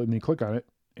 okay, cool. And you click on it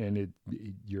and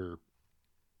you're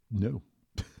no.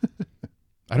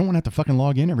 I don't want to have to fucking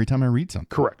log in every time I read something.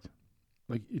 Correct.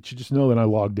 Like, it should just know that I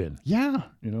logged in, Yeah.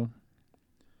 you know?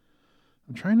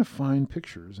 I'm trying to find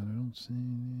pictures and I don't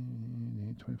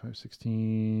see 25,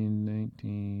 16,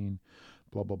 19,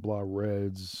 blah, blah, blah.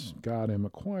 Reds got him,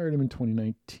 acquired him in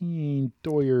 2019.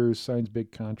 Doyers signs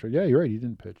big contract. Yeah, you're right. He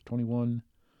didn't pitch. 21.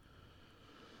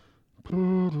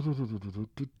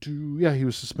 Yeah, he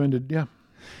was suspended. Yeah.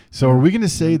 So are we going to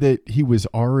say that he was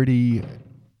already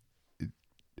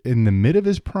in the mid of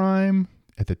his prime,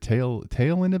 at the tail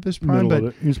end of his prime? Middle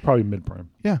of it. He was probably mid-prime.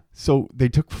 Yeah. So they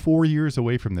took 4 years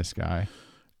away from this guy.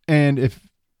 And if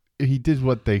he did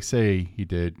what they say he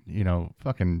did, you know,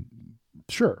 fucking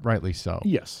Sure. rightly so.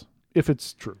 Yes. If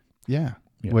it's true. Yeah.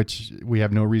 Yeah. Which we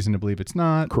have no reason to believe it's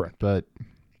not. Correct. But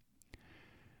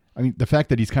I mean, the fact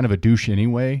that he's kind of a douche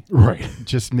anyway Right.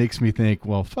 just makes me think,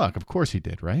 well, fuck, of course he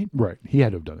did, right? Right. He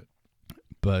had to have done it.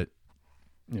 But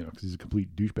You know, because he's a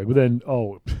complete douchebag. But then,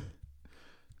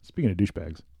 speaking of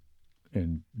douchebags,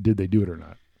 and did they do it or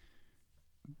not?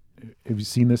 Have you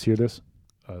seen this? Hear this?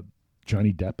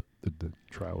 Johnny Depp, the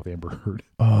trial with Amber Heard.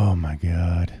 oh my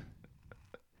God.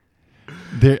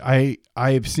 I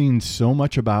have seen so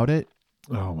much about it,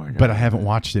 Oh my god! but I haven't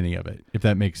watched any of it, if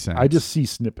that makes sense. I just see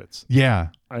snippets. Yeah.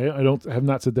 I have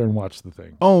not sit there and watched the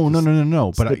thing. Oh,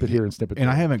 no. But Snippet here and snippet and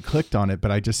there. I haven't clicked on it,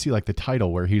 but I just see like the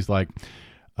title where he's like,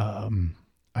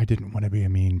 I didn't want to be a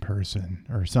mean person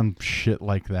or some shit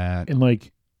like that. And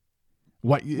like,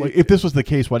 What if this was the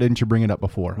case? Why didn't you bring it up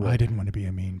before? Right. I didn't want to be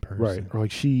a mean person. right? Or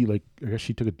like I guess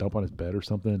she took a dump on his bed or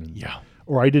something. And, Yeah.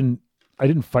 Or I didn't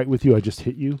fight with you. I just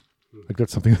hit you. Like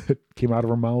that's something that came out of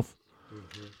her mouth.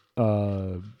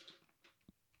 There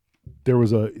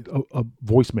was a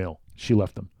voicemail she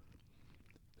left him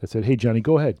that said, "Hey Johnny,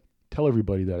 go ahead, tell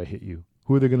everybody that I hit you.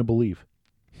 Who are they going to believe?"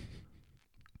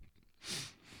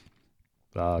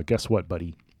 Guess what,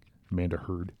 buddy? Amanda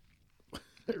Heard.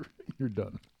 You're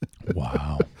done.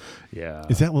 Wow. Yeah.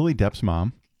 Is that Lily Depp's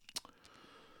mom?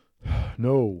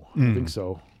 No, I don't think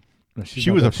so. No, she's She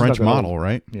not was that- a she's not French that model, old.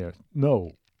 right? Yeah.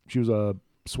 No, she was a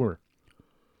swimmer.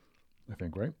 I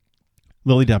think, right?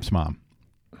 Lily Depp's mom.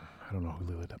 I don't know who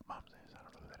Lily Depp mom is. I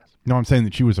don't know who that is. No, I'm saying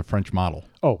that she was a French model.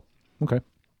 Oh, okay.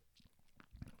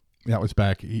 That was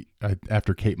back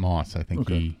after Kate Moss. I think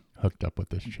Okay. he hooked up with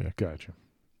this chick. Gotcha.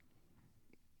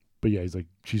 But yeah,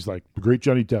 she's like, the great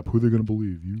Johnny Depp. Who are they going to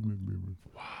believe? You.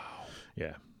 Wow.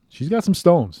 Yeah. She's got some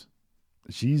stones.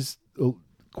 She's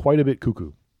quite a bit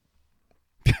cuckoo.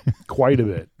 Quite a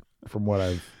bit from what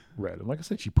I've read. And like I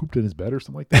said, she pooped in his bed or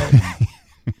something like that.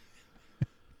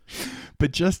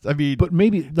 But just, I mean, But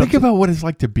maybe think about what it's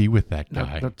like to be with that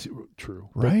guy. Not too true,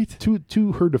 Right? But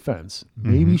to her defense,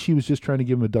 maybe she was just trying to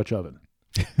give him a Dutch oven,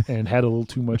 and had a little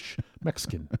too much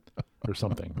Mexican or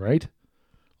something, right? A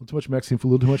little too much Mexican food,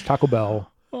 a little too much Taco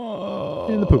Bell,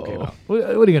 and the poop came out. What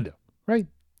are you gonna do, right?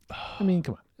 I mean,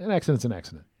 come on, an accident's an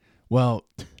accident. Well,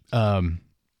 I've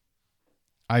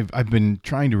been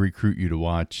trying to recruit you to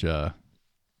watch it's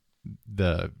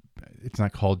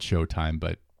not called Showtime,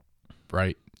 but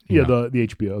right. You know, The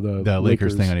HBO, the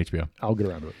Lakers thing on HBO. I'll get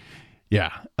around to it.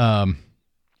 Yeah.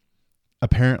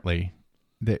 Apparently,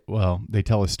 they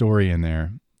tell a story in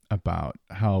there about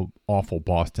how awful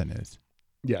Boston is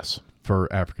Yes.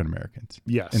 for African Americans.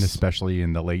 Yes. And especially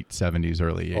in the late 70s,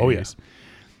 early 80s. Oh, yeah.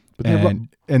 But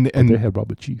they had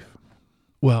Robert Chief.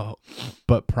 Well,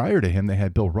 but prior to him, they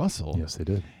had Bill Russell. Yes, they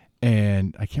did.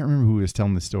 And I can't remember who was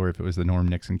telling the story, if it was the Norm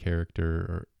Nixon character,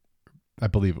 or I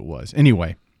believe it was.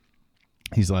 Anyway,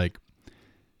 he's like,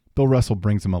 Bill Russell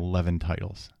brings him 11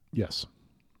 titles. Yes.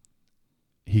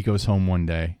 He goes home one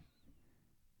day,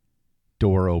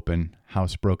 door open,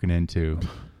 house broken into,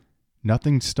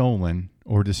 nothing stolen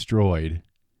or destroyed,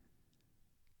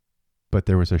 but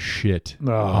there was a shit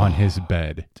on his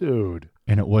bed. Dude.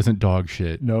 And it wasn't dog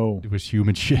shit. No. It was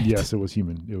human shit. Yes, it was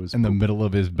human. It was in the middle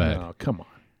of his bed. No, come on.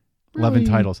 11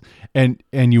 titles. And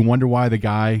you wonder why the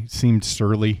guy seemed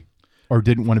surly or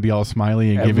didn't want to be all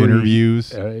smiley and give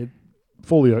interviews.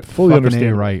 Fully Fucking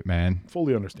understandable. right, man.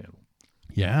 Fully understandable.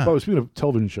 Yeah. But speaking of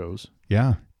television shows.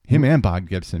 Yeah. Him and Bob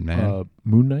Gibson, man.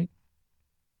 Moon Knight.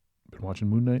 Been watching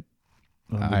Moon Knight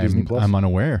on Disney Plus. I'm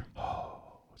unaware.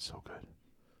 Oh, it's so good.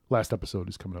 Last episode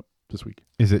is coming up this week.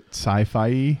 Is it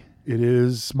sci-fi? It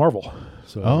is Marvel.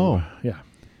 So yeah.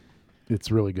 It's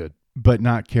really good. But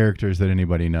not characters that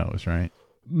anybody knows, right?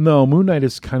 No, Moon Knight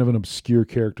is kind of an obscure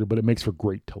character, but it makes for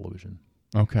great television.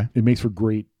 Okay. It makes for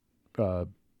great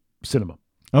cinema.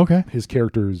 Okay. His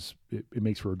characters, it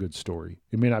makes for a good story.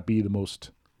 It may not be the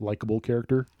most likable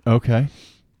character. Okay.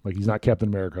 Like he's not Captain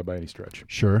America by any stretch.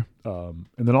 Sure. And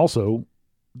then also,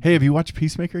 hey, have you watched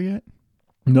Peacemaker yet?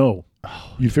 No.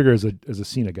 Oh. You'd figure as a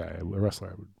Cena guy, a wrestler,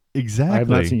 I would. Exactly. I have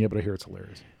not seen it yet, but I hear it's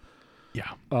hilarious. Yeah.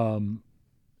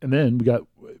 And then we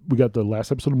got the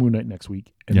last episode of Moon Knight next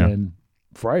week, and then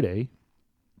Friday.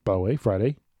 By the way,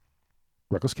 Friday,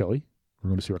 Reckless Kelly. We're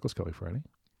going to see Reckless Kelly Friday.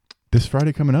 This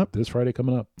Friday coming up.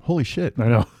 Holy shit! I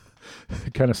know.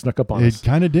 It kind of snuck up on us. It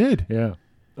kind of did. Yeah.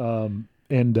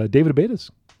 And David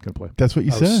Abeda's going to play. That's what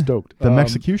you said. I was stoked. The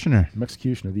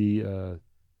Mexicutioner. The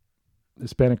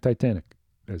Hispanic Titanic,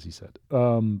 as he said.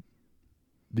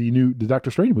 The Doctor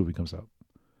Strange movie comes out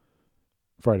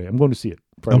Friday. I'm going to see it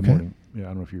Friday morning. Yeah, I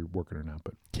don't know if you're working or not,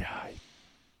 but yeah.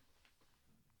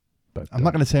 But I'm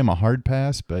not going to say I'm a hard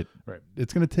pass, but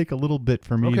it's going to take a little bit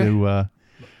for me to.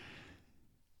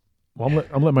 Well, I'm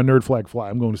letting my nerd flag fly.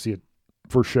 I'm going to see it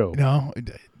first show. No,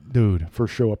 dude,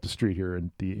 first show up the street here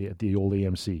at the old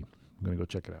AMC. I'm going to go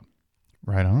check it out.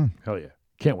 Right on. Hell yeah!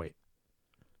 Can't wait.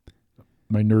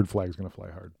 My nerd flag is going to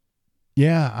fly hard.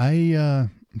 Yeah, I'm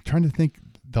trying to think.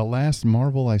 The last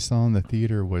Marvel I saw in the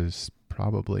theater was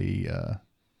probably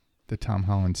the Tom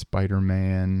Holland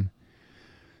Spider-Man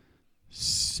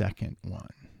second one.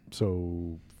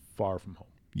 So Far From Home.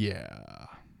 Yeah.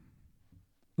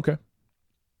 Okay.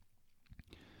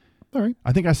 All right.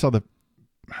 I think I saw the.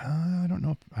 I don't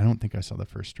know. I don't think I saw the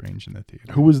first Strange in the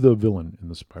theater. Who was the villain in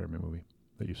the Spider-Man movie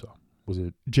that you saw? Was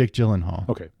it Jake Gyllenhaal?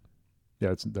 Okay.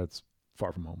 Yeah, that's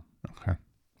Far From Home. Okay.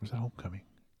 Was that Homecoming?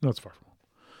 No, it's Far From Home.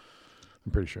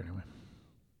 I'm pretty sure anyway.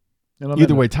 And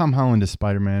either way, Tom Holland is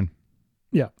Spider-Man.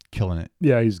 Yeah. Killing it.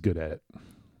 Yeah, he's good at it.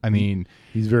 I mean,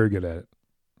 he's very good at it.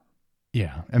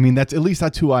 Yeah. I mean,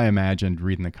 that's who I imagined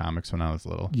reading the comics when I was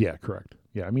little. Yeah, correct.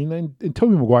 Yeah, I mean, and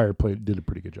Tobey Maguire did a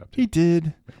pretty good job too. He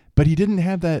did, but he didn't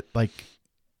have that like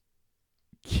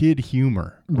kid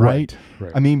humor, right?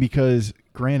 Right. I mean, because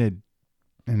granted,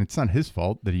 and it's not his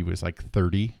fault that he was like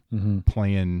 30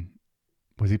 playing.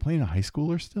 Was he playing a high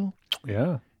schooler still?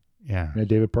 Yeah. Yeah.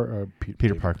 David Parker.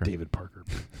 Peter Parker. David Parker.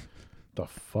 The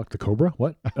fuck? The Cobra?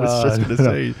 What? I was just going to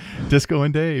say Disco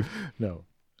and Dave. No.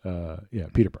 Yeah,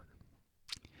 Peter Parker.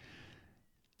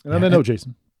 And I know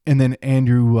Jason. And then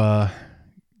Andrew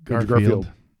Garfield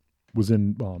was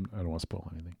in. Well, I don't want to spoil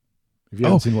anything. If you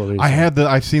haven't seen the latest,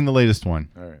 I've seen the latest one.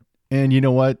 All right. And you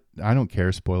know what? I don't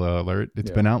care. Spoiler alert. It's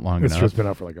been out long enough. It's been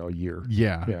out for like a year.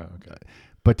 Yeah. Yeah. Okay.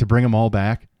 But to bring them all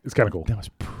back, it's kind of cool. That was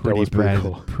pretty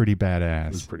cool. Pretty badass.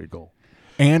 It was pretty cool.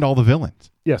 And all the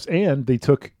villains. Yes, and they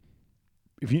took,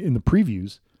 in the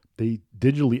previews, they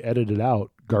digitally edited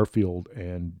out Garfield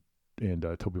and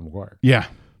Tobey Maguire. Yeah.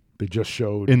 They just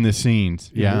showed in the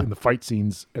scenes. In the fight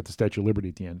scenes at the Statue of Liberty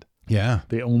at the end. Yeah.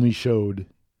 They only showed.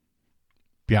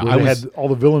 Yeah, they had all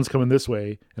the villains coming this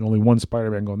way and only one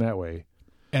Spider-Man going that way.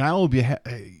 And I will be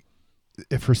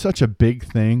for such a big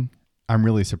thing. I'm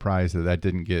really surprised that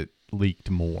didn't get leaked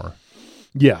more.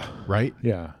 Yeah. Right?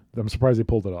 Yeah. I'm surprised they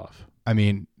pulled it off. I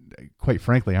mean, quite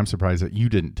frankly, I'm surprised that you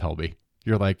didn't tell me.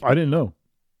 You're like, I didn't know.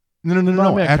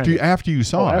 No. After you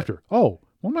saw it. Well,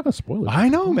 I'm not going to spoil it. I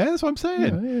know, man. That's what I'm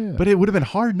saying. Yeah. But it would have been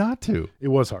hard not to. It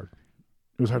was hard.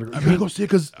 It was hard to go see it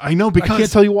because I know because I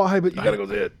can't tell you why, but you got to go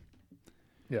see it.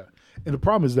 Yeah. And the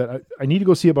problem is that I need to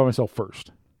go see it by myself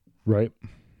first, right?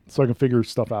 So I can figure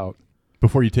stuff out.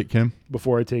 Before you take Kim?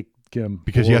 Before I take Kim.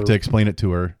 Because you have to explain it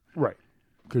to her. Right.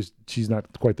 Because she's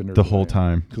not quite the nerd. The whole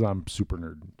time. Because I'm super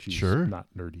nerd. She's not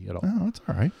nerdy at all. Oh, that's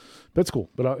all right. That's cool.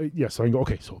 But so I can go,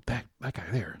 okay, so that guy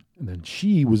there. And then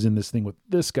she was in this thing with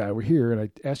this guy over here. And I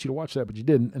asked you to watch that, but you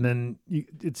didn't. And then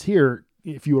it's here.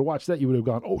 If you would have watched that, you would have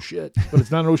gone, oh, shit. But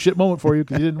it's not an oh, shit moment for you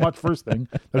because you didn't watch the first thing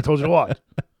that I told you to watch.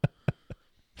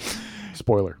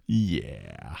 Spoiler.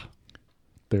 Yeah.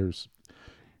 There's...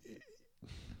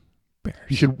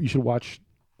 You should watch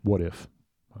What If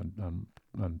on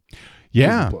on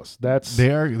Yeah, Disney Plus.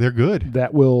 they're good.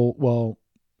 That will, well,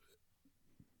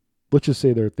 let's just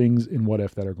say there are things in What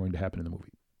If that are going to happen in the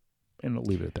movie, and I'll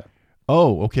leave it at that.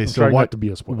 Oh, okay. I'm So trying not to be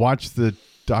a spoiler. watch the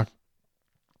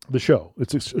The show.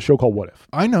 It's a show called What If.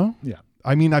 I know. Yeah.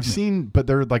 I mean, I've seen, but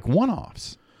they're like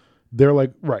one-offs. They're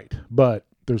like, right, but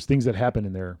there's things that happen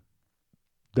in there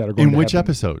that are going In to which happen.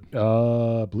 episode?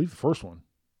 I believe the first one.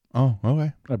 Oh,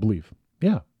 okay. I believe.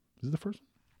 Yeah. Is it the first one?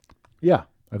 Yeah.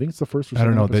 I think it's the first or I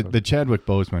second don't know. episode. The Chadwick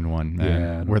Boseman one, man,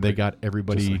 Yeah, no, where they great. got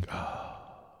everybody Just like,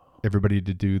 everybody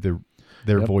to do their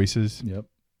Yep. voices. Yep.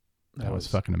 That was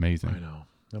fucking amazing. I know.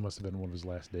 That must have been one of his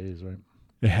last days, right?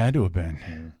 It had to have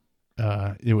been.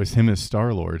 It was him as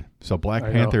Star-Lord. So Black I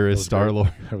know. Panther That is was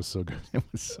Star-Lord. That was so good. It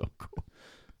was so cool.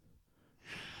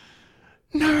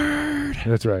 Nerd.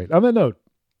 That's right. On that note,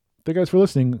 thank you guys for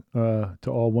listening to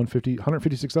all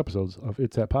 156 episodes of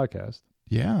It's That Podcast.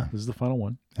 Yeah. This is the final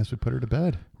one. As we put her to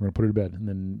bed. We're going to put her to bed and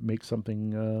then make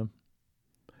something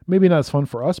maybe not as fun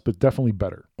for us, but definitely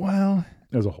better Well,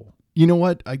 as a whole. you know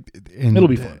what? It'll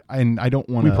be fun. And I don't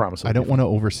want We to. promise it'll I don't be want to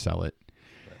oversell it,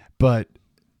 but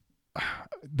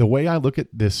the way I look at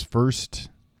this first,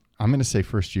 I'm going to say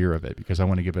first year of it because I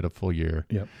want to give it a full year.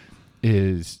 Yep.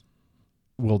 Is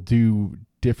we'll do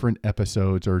different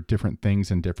episodes or different things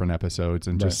in different episodes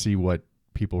and Right. just see what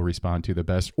people respond to the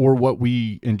best or what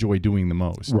we enjoy doing the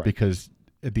most. Right. Because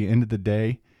at the end of the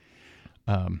day,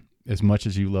 as much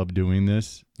as you love doing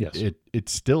this, Yes.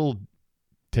 it's still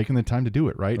taking the time to do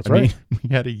it, right? That's I mean, right. we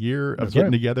had a year of That's getting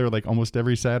right. together like almost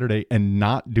every Saturday and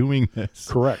not doing this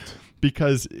Correct.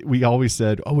 because we always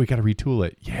said, oh, we got to retool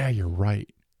it. Yeah, you're right.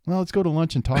 Well, let's go to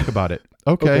lunch and talk about it.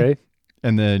 Okay.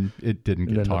 And then it didn't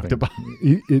And get then talked nothing. about.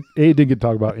 A, it didn't get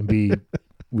talked about, and B,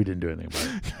 we didn't do anything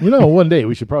about it. You know, one day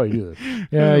we should probably do this.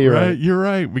 Yeah, you're right. You're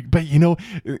right. But you know,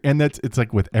 and it's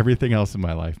like with everything else in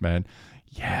my life, man.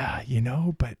 Yeah, you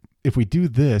know, but if we do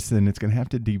this, then it's going to have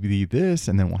to be this,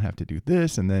 and then we'll have to do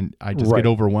this, and then I just Right. get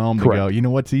overwhelmed Correct. and go, you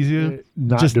know what's easier?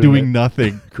 Not Just doing doing it.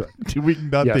 nothing. Correct. Doing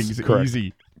nothing Yes, is correct.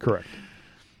 easy. Correct.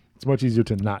 It's much easier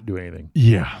to not do anything,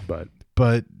 Yeah, but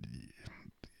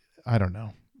I don't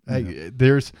know. Yeah.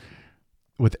 There's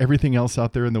with everything else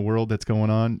out there in the world that's going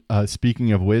on.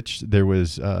 Speaking of which, there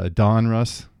was Dawn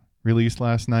Russ released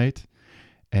last night,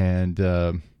 and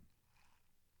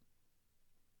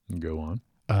go on.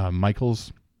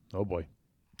 Michael's Oh boy.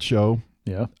 show.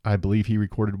 Yeah. I believe he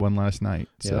recorded one last night.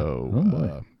 Yeah. So Oh,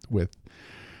 boy.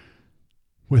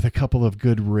 with a couple of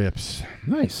good rips.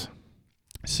 Nice.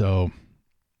 So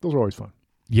Those are always fun.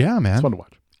 yeah, man, It's fun to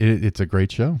watch. it's a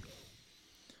great show.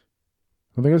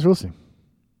 Well, thank you guys for listening.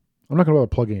 I'm not going to bother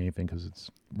plugging anything because it's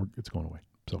going away.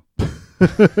 So,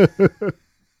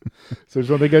 so just want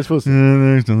to thank you guys for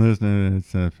listening. This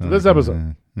episode. This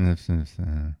episode.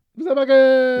 And we're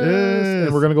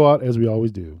going to go out as we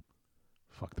always do.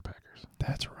 Fuck the Packers.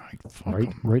 That's right. Fuck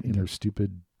 'em. Right in their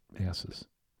stupid asses.